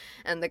bullshit,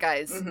 and the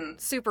guy's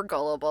super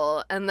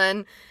gullible, and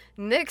then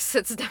Nick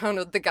sits down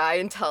with the guy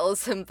and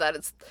tells him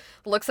that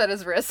looks at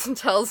his wrist and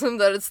tells him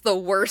that it's the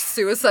worst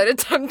suicide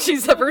attempt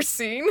he's ever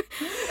seen.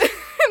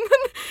 And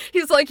then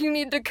he's like, you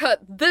need to cut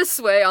this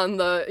way on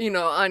the,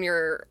 on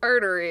your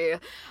artery.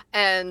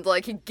 And,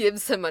 like, he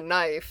gives him a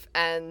knife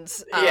and,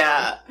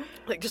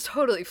 like, just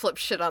totally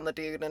flips shit on the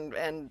dude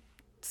and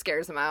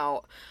scares him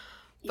out.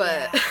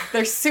 But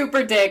they're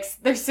super dicks.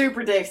 They're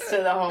super dicks to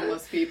the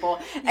homeless people.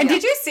 And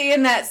did you see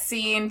in that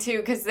scene, too,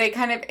 because they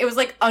it was,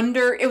 like,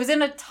 it was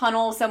in a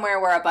tunnel somewhere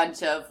where a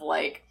bunch of,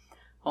 like,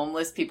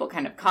 homeless people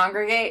kind of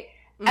congregate.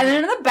 And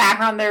then in the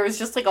background, there was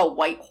just, like, a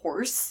white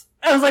horse.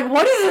 I was like,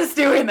 what is this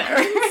doing there?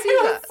 I didn't see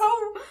that.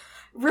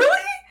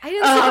 Really? I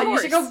didn't see the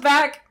horse. You should go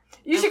back.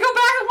 You should go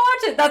back and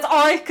watch it. That's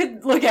all I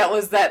could look at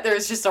was that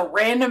there's just a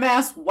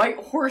random-ass white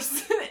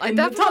horse in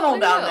the tunnel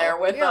down there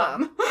with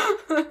them.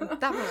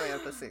 Definitely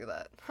have to see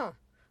that. Huh.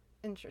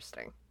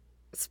 Interesting.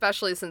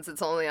 Especially since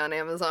it's only on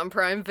Amazon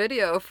Prime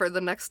Video for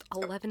the next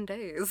 11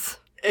 days.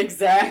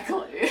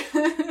 Exactly.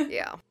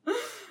 Yeah.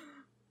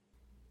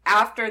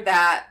 After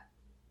that,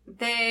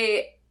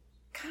 they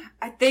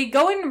they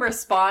go and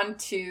respond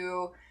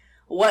to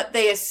what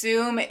they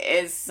assume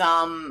is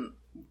some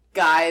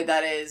guy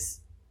that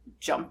is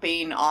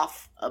jumping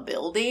off a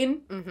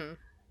building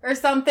or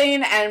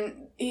something,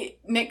 and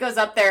Nick goes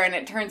up there, and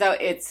it turns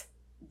out it's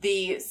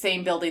the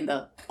same building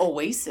the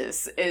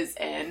Oasis is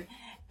in,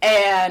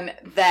 and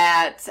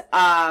that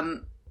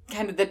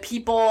kind of the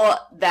people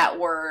that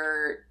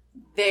were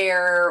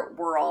there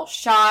were all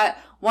shot.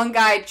 One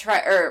guy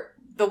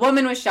the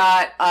woman was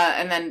shot,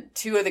 and then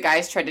two of the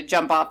guys tried to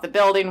jump off the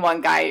building.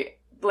 One guy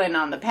landed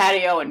on the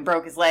patio and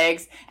broke his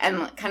legs,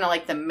 and kind of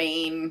like the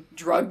main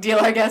drug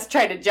dealer, I guess,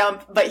 tried to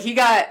jump, but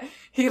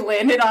he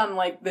landed on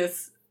like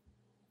this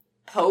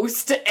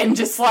post and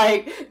just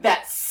like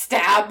that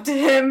stabbed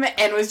him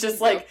and was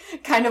just like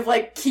kind of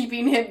like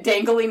keeping him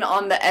dangling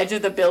on the edge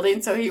of the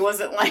building, so he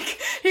wasn't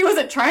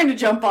trying to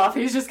jump off,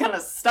 he was just kind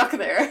of stuck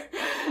there.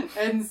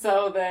 And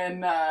so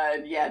then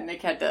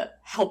Nick had to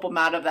help him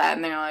out of that,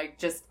 and they're like,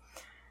 just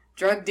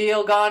drug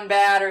deal gone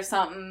bad or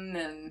something.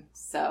 And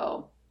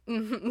so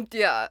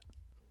yeah,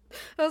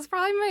 that was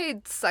probably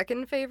my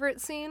second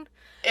favorite scene.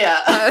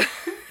 Yeah.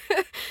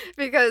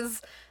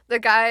 Because the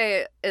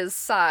guy is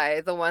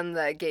Cy, the one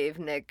that gave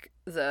Nick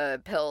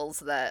the pills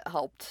that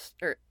helped,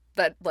 or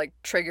that, like,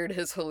 triggered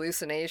his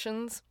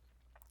hallucinations.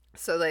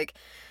 So, like,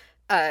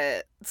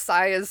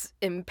 Cy is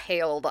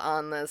impaled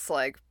on this,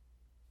 like,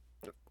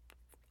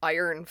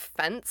 iron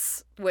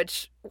fence,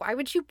 which, why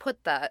would you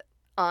put that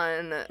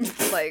on,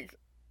 like,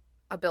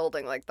 a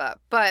building like that?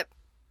 But,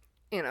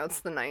 you know, it's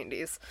the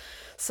 90s.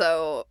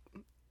 So,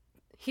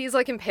 he's,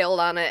 like, impaled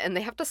on it, and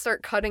they have to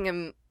start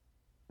cutting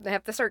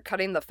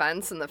the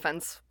fence, and the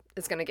fence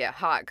is going to get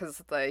hot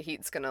because the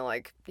heat's going to,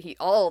 like, heat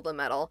all the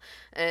metal.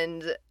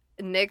 And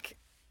Nick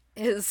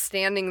is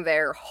standing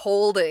there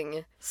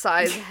holding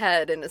Cy's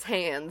head in his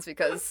hands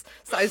because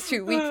Cy's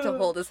too weak to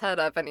hold his head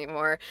up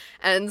anymore.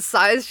 And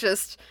Cy's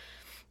just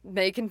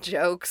making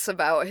jokes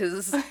about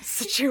his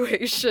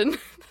situation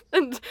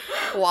and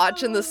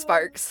watching the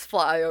sparks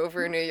fly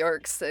over New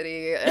York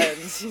City. And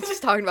he's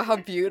just talking about how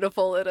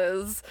beautiful it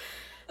is.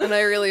 And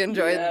I really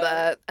enjoyed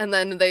that. And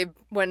then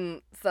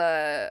when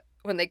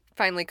they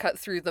finally cut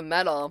through the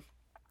metal,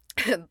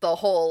 the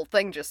whole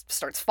thing just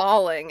starts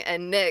falling,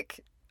 and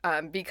Nick,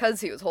 because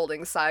he was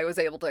holding Cy, was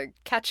able to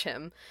catch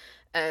him,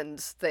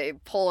 and they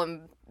pull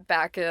him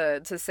back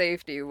to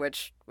safety,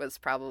 which was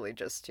probably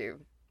just to,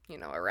 you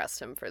know,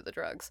 arrest him for the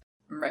drugs.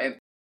 Right.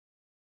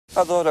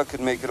 I thought I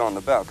could make it on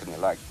the balcony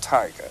like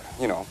Tiger,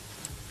 you know.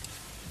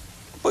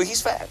 But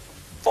he's fat.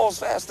 Falls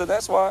faster,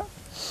 that's why.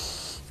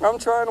 I'm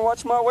trying to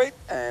watch my weight,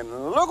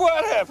 and look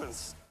what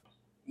happens.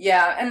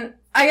 Yeah, and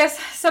I guess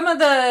some of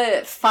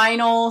the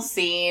final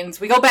scenes,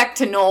 we go back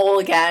to Noel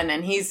again,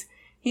 and he's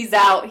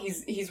out,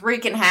 he's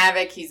wreaking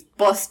havoc, he's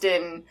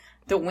busting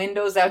the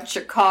windows out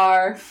your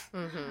car.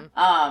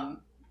 Mm-hmm.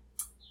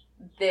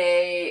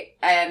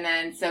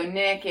 So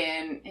Nick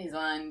and his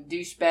one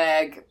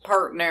douchebag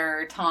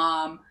partner,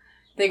 Tom,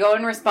 they go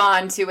and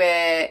respond to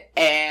it,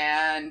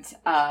 and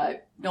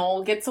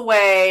Noel gets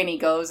away, and he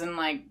goes and,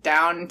 like,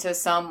 down into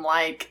some,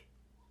 like,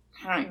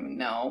 I don't even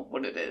know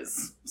what it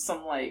is.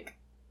 Some, like,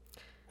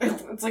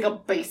 it's like a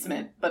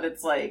basement, but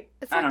it's like,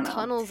 it's I don't like know.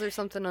 Tunnels or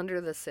something under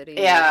the city.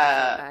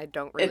 Yeah. I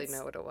don't really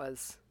know what it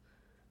was.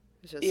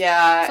 It's just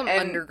some and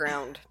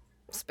underground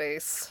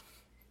space.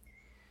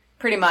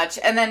 Pretty much.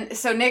 And then,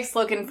 so Nick's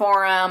looking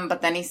for him,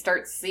 but then he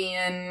starts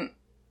seeing,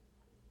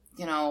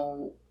 you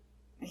know,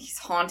 he's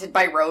haunted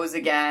by Rose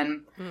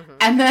again. Mm-hmm.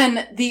 And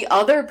then the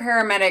other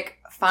paramedic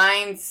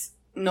finds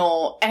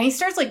Noel, and he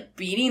starts, like,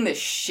 beating the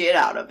shit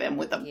out of him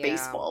with a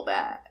baseball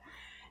bat.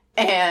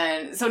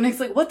 And so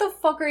Nick's like, what the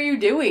fuck are you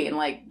doing?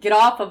 Like, get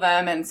off of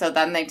him. And so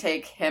then they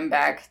take him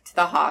back to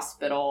the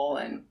hospital,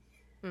 and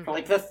for,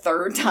 like, the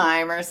third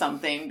time or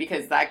something,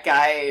 because that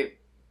guy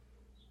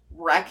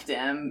wrecked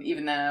him,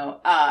 even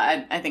though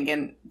I think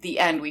in the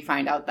end we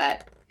find out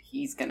that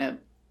he's gonna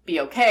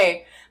be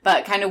okay.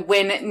 But kind of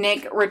when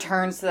Nick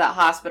returns to that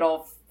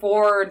hospital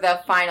for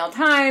the final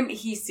time,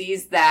 he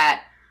sees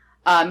that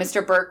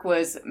Mr. Burke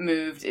was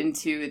moved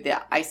into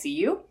the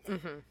ICU.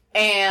 Mm-hmm.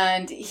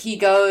 And he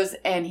goes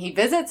and he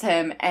visits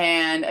him,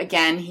 and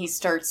again he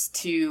starts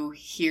to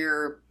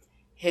hear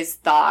his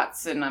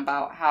thoughts and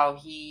about how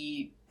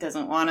he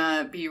doesn't want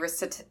to be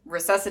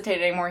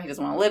resuscitated anymore, he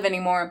doesn't want to live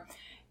anymore.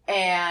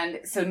 And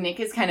so Nick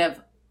is kind of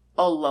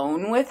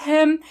alone with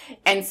him,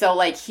 and so,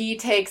 like, he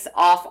takes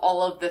off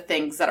all of the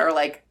things that are,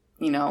 like,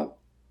 you know,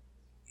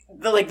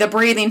 the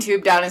breathing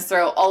tube down his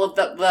throat, all of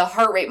the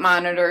heart rate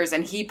monitors,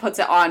 and he puts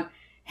it on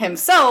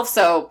himself,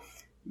 so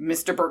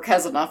Mr. Burke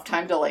has enough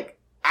time to, like,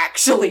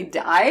 actually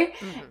die.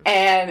 Mm-hmm.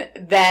 And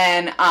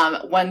then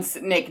once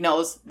Nick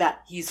knows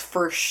that he's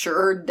for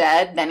sure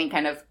dead, then he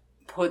kind of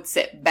puts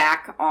it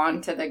back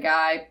onto the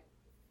guy.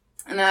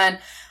 And then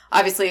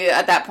obviously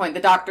at that point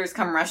the doctors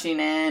come rushing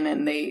in,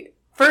 and they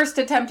first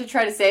attempt to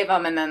try to save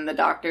him, and then the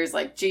doctor's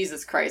like,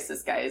 Jesus Christ,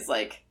 this guy is,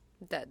 like,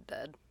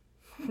 dead.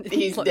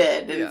 He's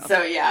dead. And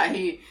so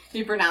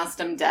he pronounced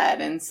him dead.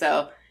 And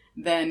so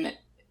then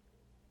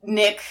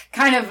Nick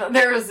kind of,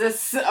 there was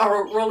this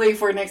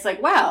relief where Nick's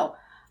like, wow,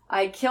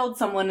 I killed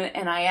someone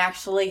and I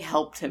actually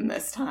helped him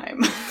this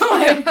time.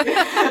 Like,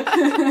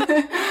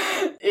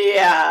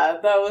 yeah,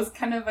 that was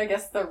kind of, I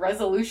guess, the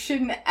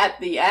resolution at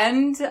the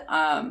end.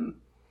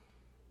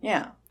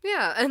 Yeah.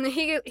 Yeah, and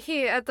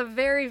he at the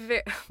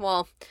very,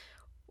 well,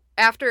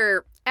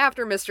 after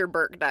Mr.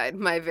 Burke died,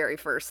 my very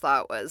first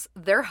thought was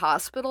their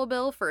hospital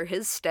bill for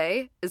his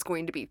stay is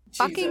going to be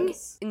fucking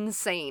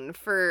insane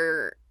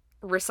for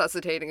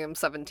resuscitating him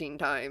 17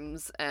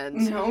 times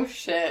and no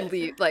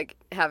shit, like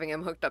having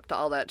him hooked up to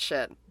all that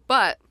shit.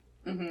 But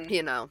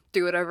you know,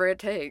 do whatever it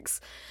takes.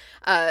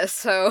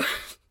 So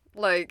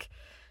like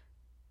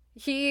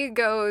he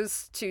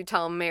goes to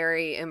tell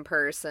Mary in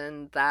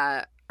person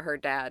that her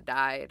dad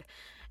died,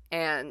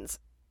 and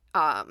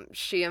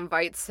she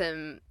invites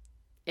him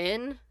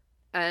in,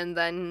 and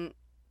then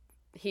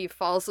he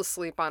falls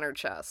asleep on her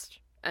chest,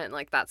 and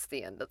like that's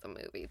the end of the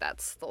movie.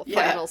 That's the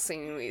final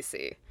scene we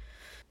see.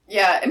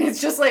 Yeah, and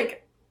it's just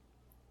like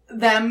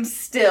them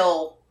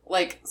still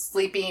like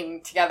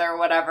sleeping together or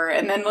whatever,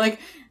 and then like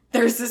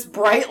there's this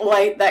bright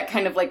light that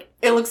kind of like,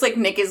 it looks like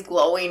Nick is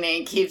glowing and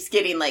it keeps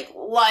getting like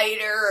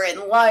lighter and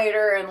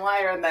lighter and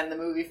lighter, and then the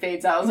movie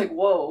fades out. I was like,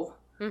 whoa,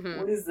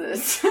 what is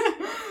this?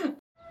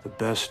 The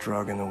best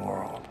drug in the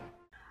world.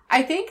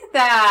 I think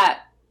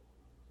that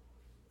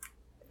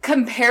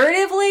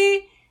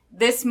comparatively,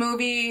 this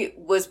movie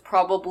was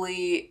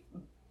probably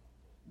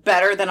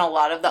better than a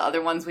lot of the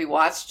other ones we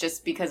watched,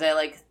 just because I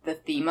like the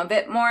theme of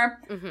it more.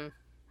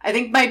 I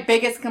think my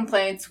biggest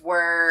complaints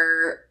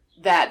were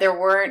that there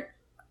weren't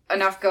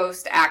enough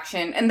ghost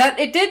action, and that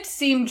it did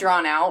seem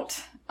drawn out.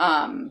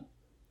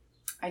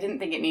 I didn't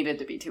think it needed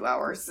to be 2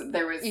 hours.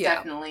 There was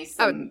definitely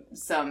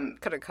some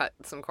could have cut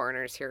some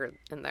corners here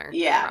and there.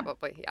 Yeah,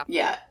 probably.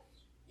 Yeah.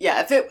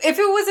 If it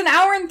was an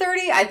hour and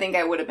 30, I think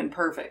I would have been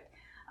perfect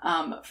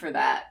for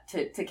that,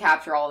 to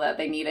capture all that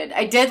they needed.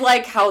 I did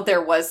like how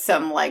there was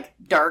some like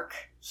dark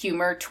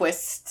humor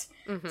twist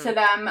to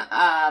them,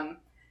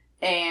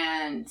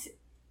 and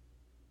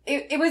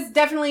it was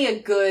definitely a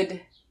good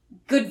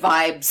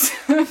vibes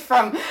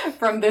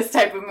from this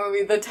type of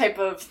movie, the type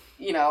of,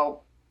 you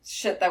know,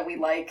 shit that we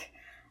like,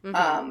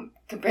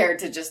 compared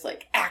to just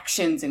like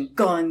actions and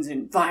guns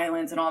and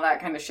violence and all that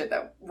kind of shit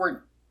that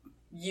we're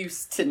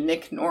used to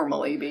Nick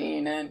normally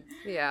being in.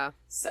 Yeah.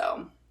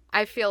 So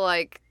I feel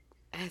like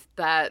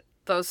that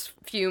those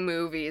few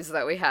movies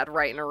that we had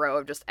right in a row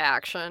of just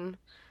action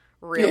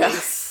really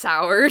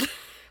soured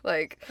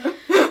like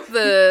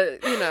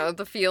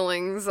the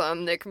feelings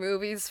on Nick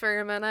movies for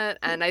a minute,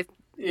 and I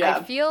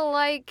feel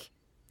like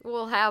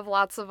we'll have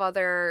lots of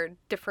other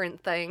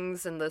different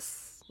things in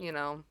this, you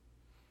know.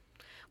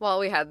 Well,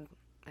 we had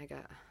I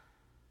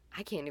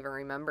can't even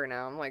remember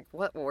now. I'm like,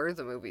 what were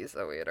the movies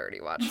that we had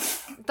already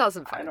watched? It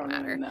doesn't fucking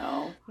matter.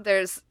 No.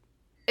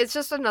 It's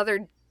just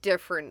another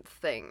different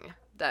thing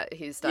that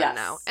he's done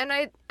now. And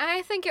I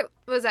think it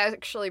was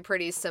actually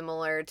pretty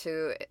similar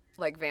to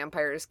like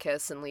Vampire's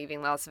Kiss and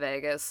Leaving Las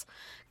Vegas,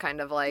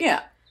 kind of like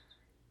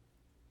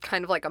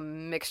a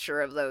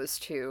mixture of those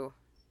two.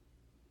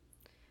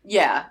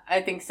 Yeah,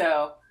 I think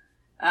so.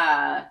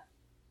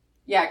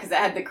 Yeah, because it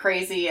had the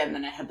crazy and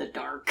then it had the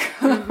dark,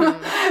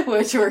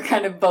 which were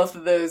kind of both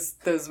of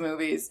those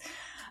movies.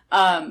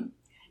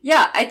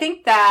 Yeah, I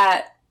think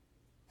that.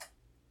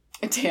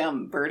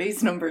 Damn,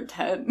 Birdie's number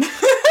 10.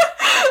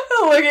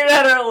 Looking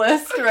at our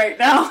list right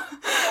now.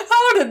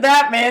 How did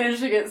that manage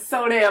to get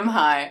so damn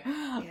high?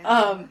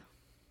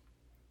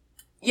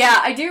 Yeah,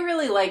 I do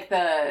really like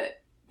the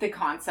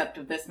concept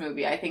of this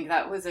movie. I think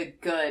that was a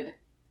good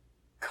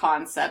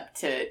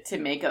concept to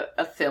make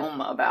a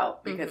film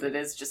about, because it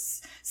is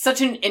just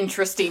such an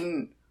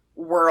interesting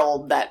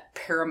world that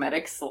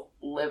paramedics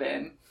live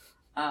in.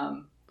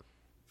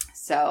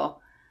 So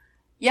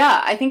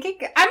yeah, I think it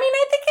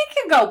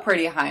could go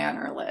pretty high on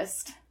our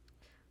list.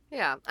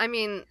 Yeah, I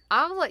mean,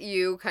 I'll let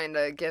you kind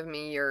of give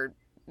me your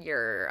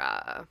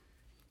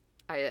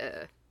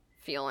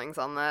feelings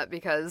on that,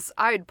 because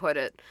I'd put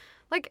it,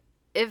 like,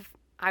 if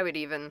I would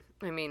even,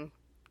 I mean,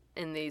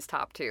 in these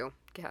top two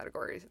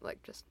categories,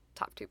 like, just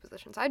top two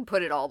positions, I'd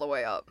put it all the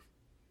way up.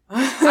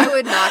 I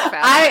would knock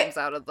Fast Times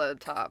out of the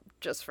top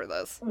just for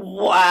this.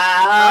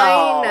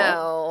 Wow. I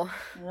know.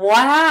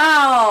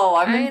 Wow,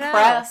 I'm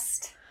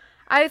impressed.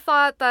 I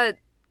thought that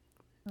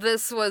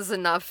this was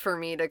enough for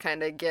me to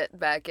kind of get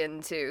back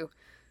into,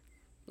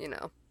 you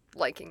know,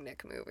 liking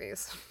Nick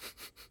movies.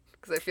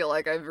 Because I feel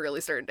like I've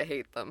really started to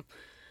hate them.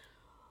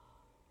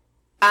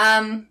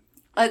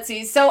 Let's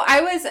see. So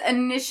I was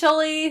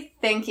initially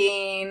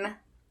thinking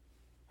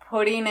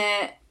putting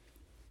it...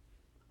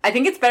 I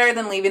think it's better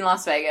than Leaving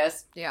Las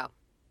Vegas. Yeah,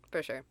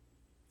 for sure.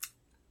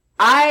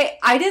 I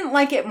didn't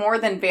like it more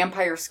than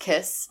Vampire's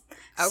Kiss.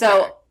 Okay.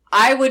 So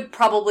I would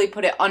probably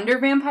put it under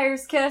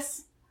Vampire's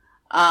Kiss.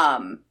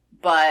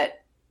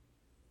 But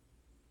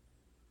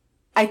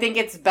I think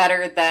it's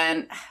better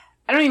than...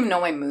 I don't even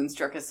know why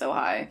Moonstruck is so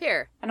high.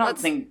 Here. I don't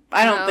think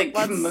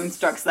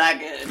Moonstruck's that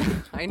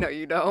good. I know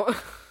you don't.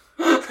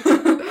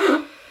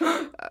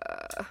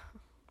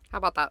 How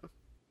about that?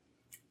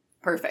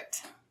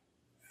 Perfect.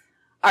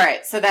 All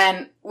right, so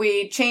then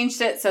we changed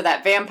it so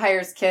that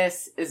Vampire's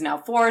Kiss is now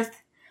 4th.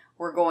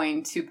 We're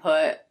going to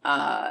put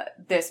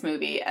this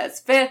movie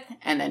as 5th,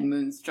 and then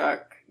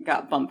Moonstruck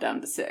got bumped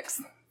down to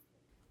 6th.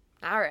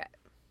 All right.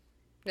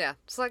 Yeah,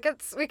 so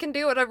we can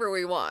do whatever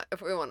we want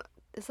if we want.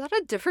 Is that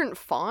a different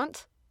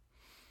font?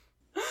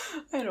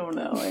 I don't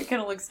know. It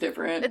kind of looks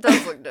different. It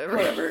does look different.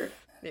 Whatever.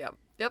 Yeah.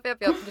 Yep.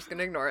 I'm just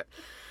gonna ignore it.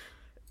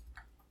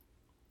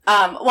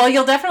 Well,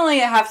 you'll definitely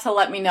have to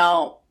let me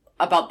know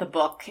about the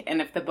book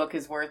and if the book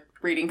is worth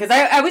reading, because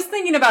I was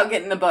thinking about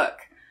getting the book.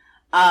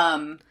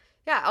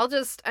 Yeah,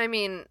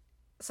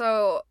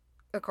 so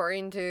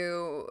according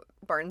to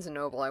Barnes &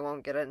 Noble, I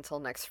won't get it until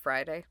next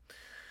Friday.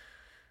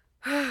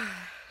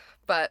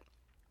 But,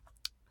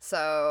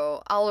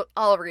 so,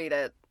 I'll read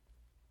it.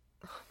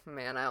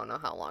 Man, I don't know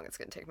how long it's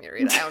going to take me to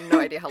read it. I have no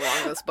idea how long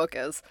this book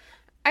is.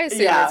 I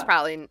assume it's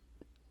probably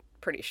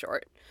pretty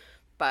short.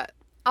 But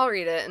I'll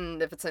read it,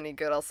 and if it's any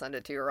good, I'll send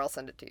it to you, or I'll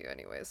send it to you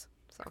anyways.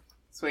 So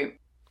Sweet.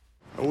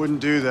 I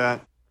wouldn't do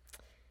that.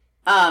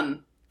 All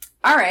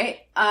right.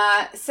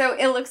 So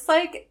it looks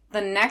like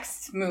the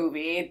next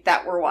movie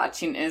that we're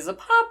watching is a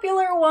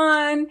popular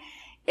one.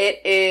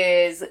 It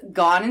is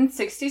Gone in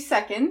 60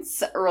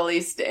 Seconds,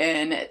 released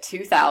in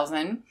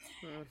 2000.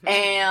 Mm-hmm.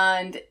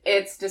 And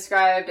it's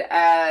described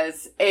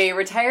as a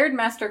retired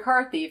master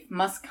car thief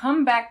must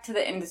come back to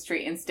the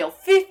industry and steal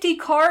 50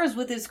 cars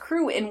with his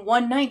crew in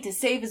one night to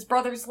save his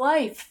brother's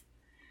life.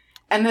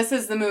 And this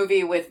is the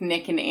movie with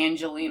Nick and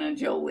Angelina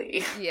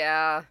Jolie.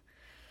 Yeah.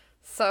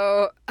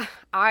 So,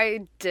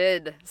 I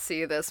did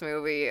see this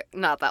movie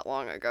not that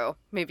long ago.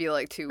 Maybe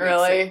like 2 weeks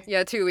ago. Really?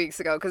 Yeah, 2 weeks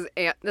ago. Because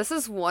this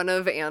is one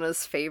of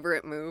Anna's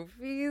favorite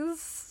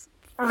movies.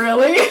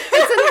 Really?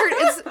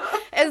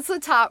 It's the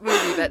top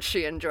movie that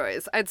she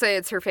enjoys. I'd say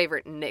it's her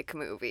favorite Nick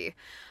movie.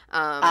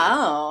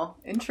 Oh,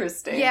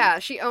 interesting. Yeah,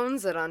 she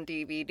owns it on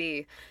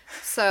DVD.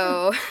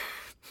 So,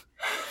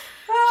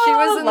 she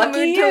was in the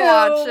mood to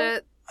watch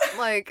it.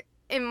 Like,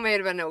 it might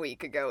have been a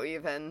week ago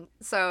even.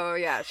 So,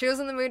 yeah, she was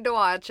in the mood to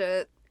watch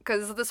it.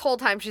 Because this whole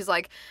time she's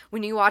like,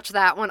 when you watch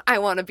that one, I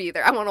want to be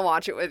there. I want to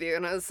watch it with you.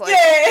 And I was like,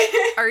 yay!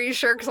 Are you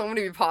sure? Because I'm going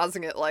to be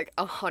pausing it like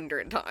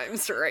 100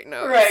 times right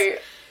now. Right.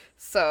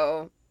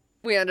 So,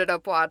 we ended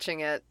up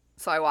watching it.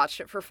 So I watched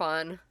it for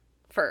fun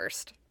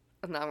first.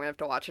 And now I'm going to have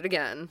to watch it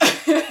again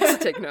to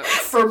take notes.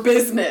 For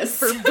business.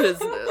 For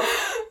business.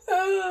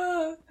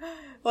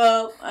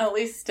 Well, at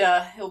least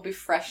it'll be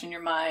fresh in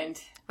your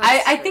mind.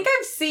 I think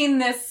I've seen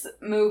this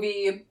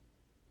movie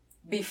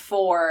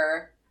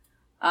before.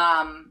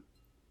 I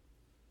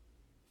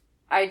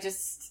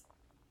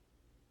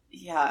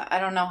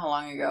don't know how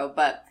long ago,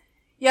 but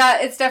yeah,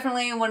 it's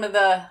definitely one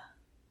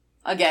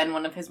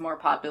of his more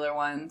popular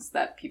ones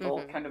that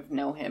people kind of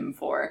know him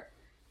for.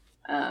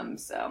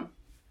 So.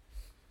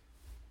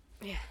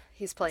 Yeah,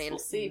 he's playing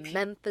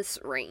Memphis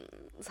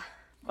Reigns.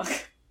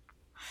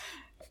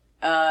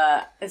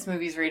 This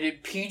movie's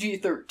rated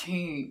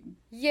PG-13.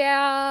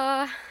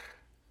 Yeah.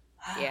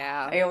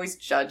 Yeah. I always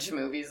judge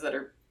movies that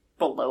are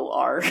below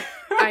R.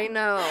 I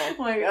know.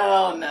 Like,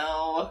 oh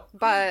no.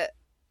 But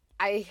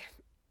I'm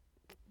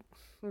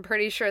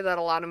pretty sure that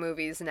a lot of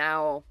movies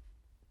now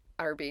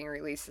are being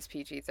released as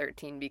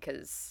PG-13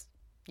 because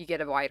you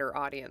get a wider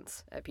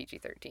audience at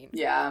PG-13.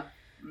 Yeah,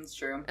 that's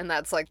true. And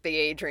that's like the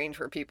age range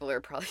where people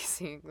are probably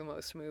seeing the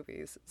most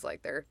movies. It's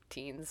like they're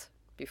teens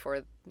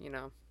before,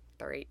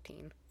 they're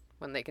 18.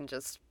 When they can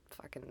just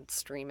fucking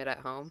stream it at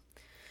home.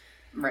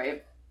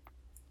 Right.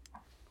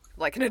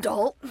 Like an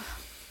adult.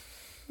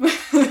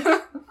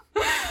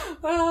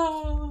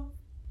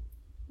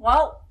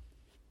 Well,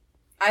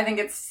 I think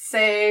it's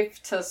safe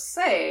to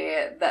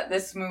say that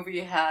this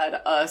movie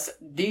had us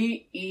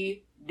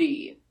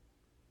D-E-D.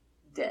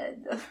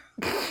 Dead.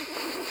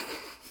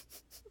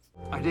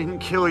 I didn't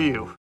kill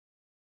you.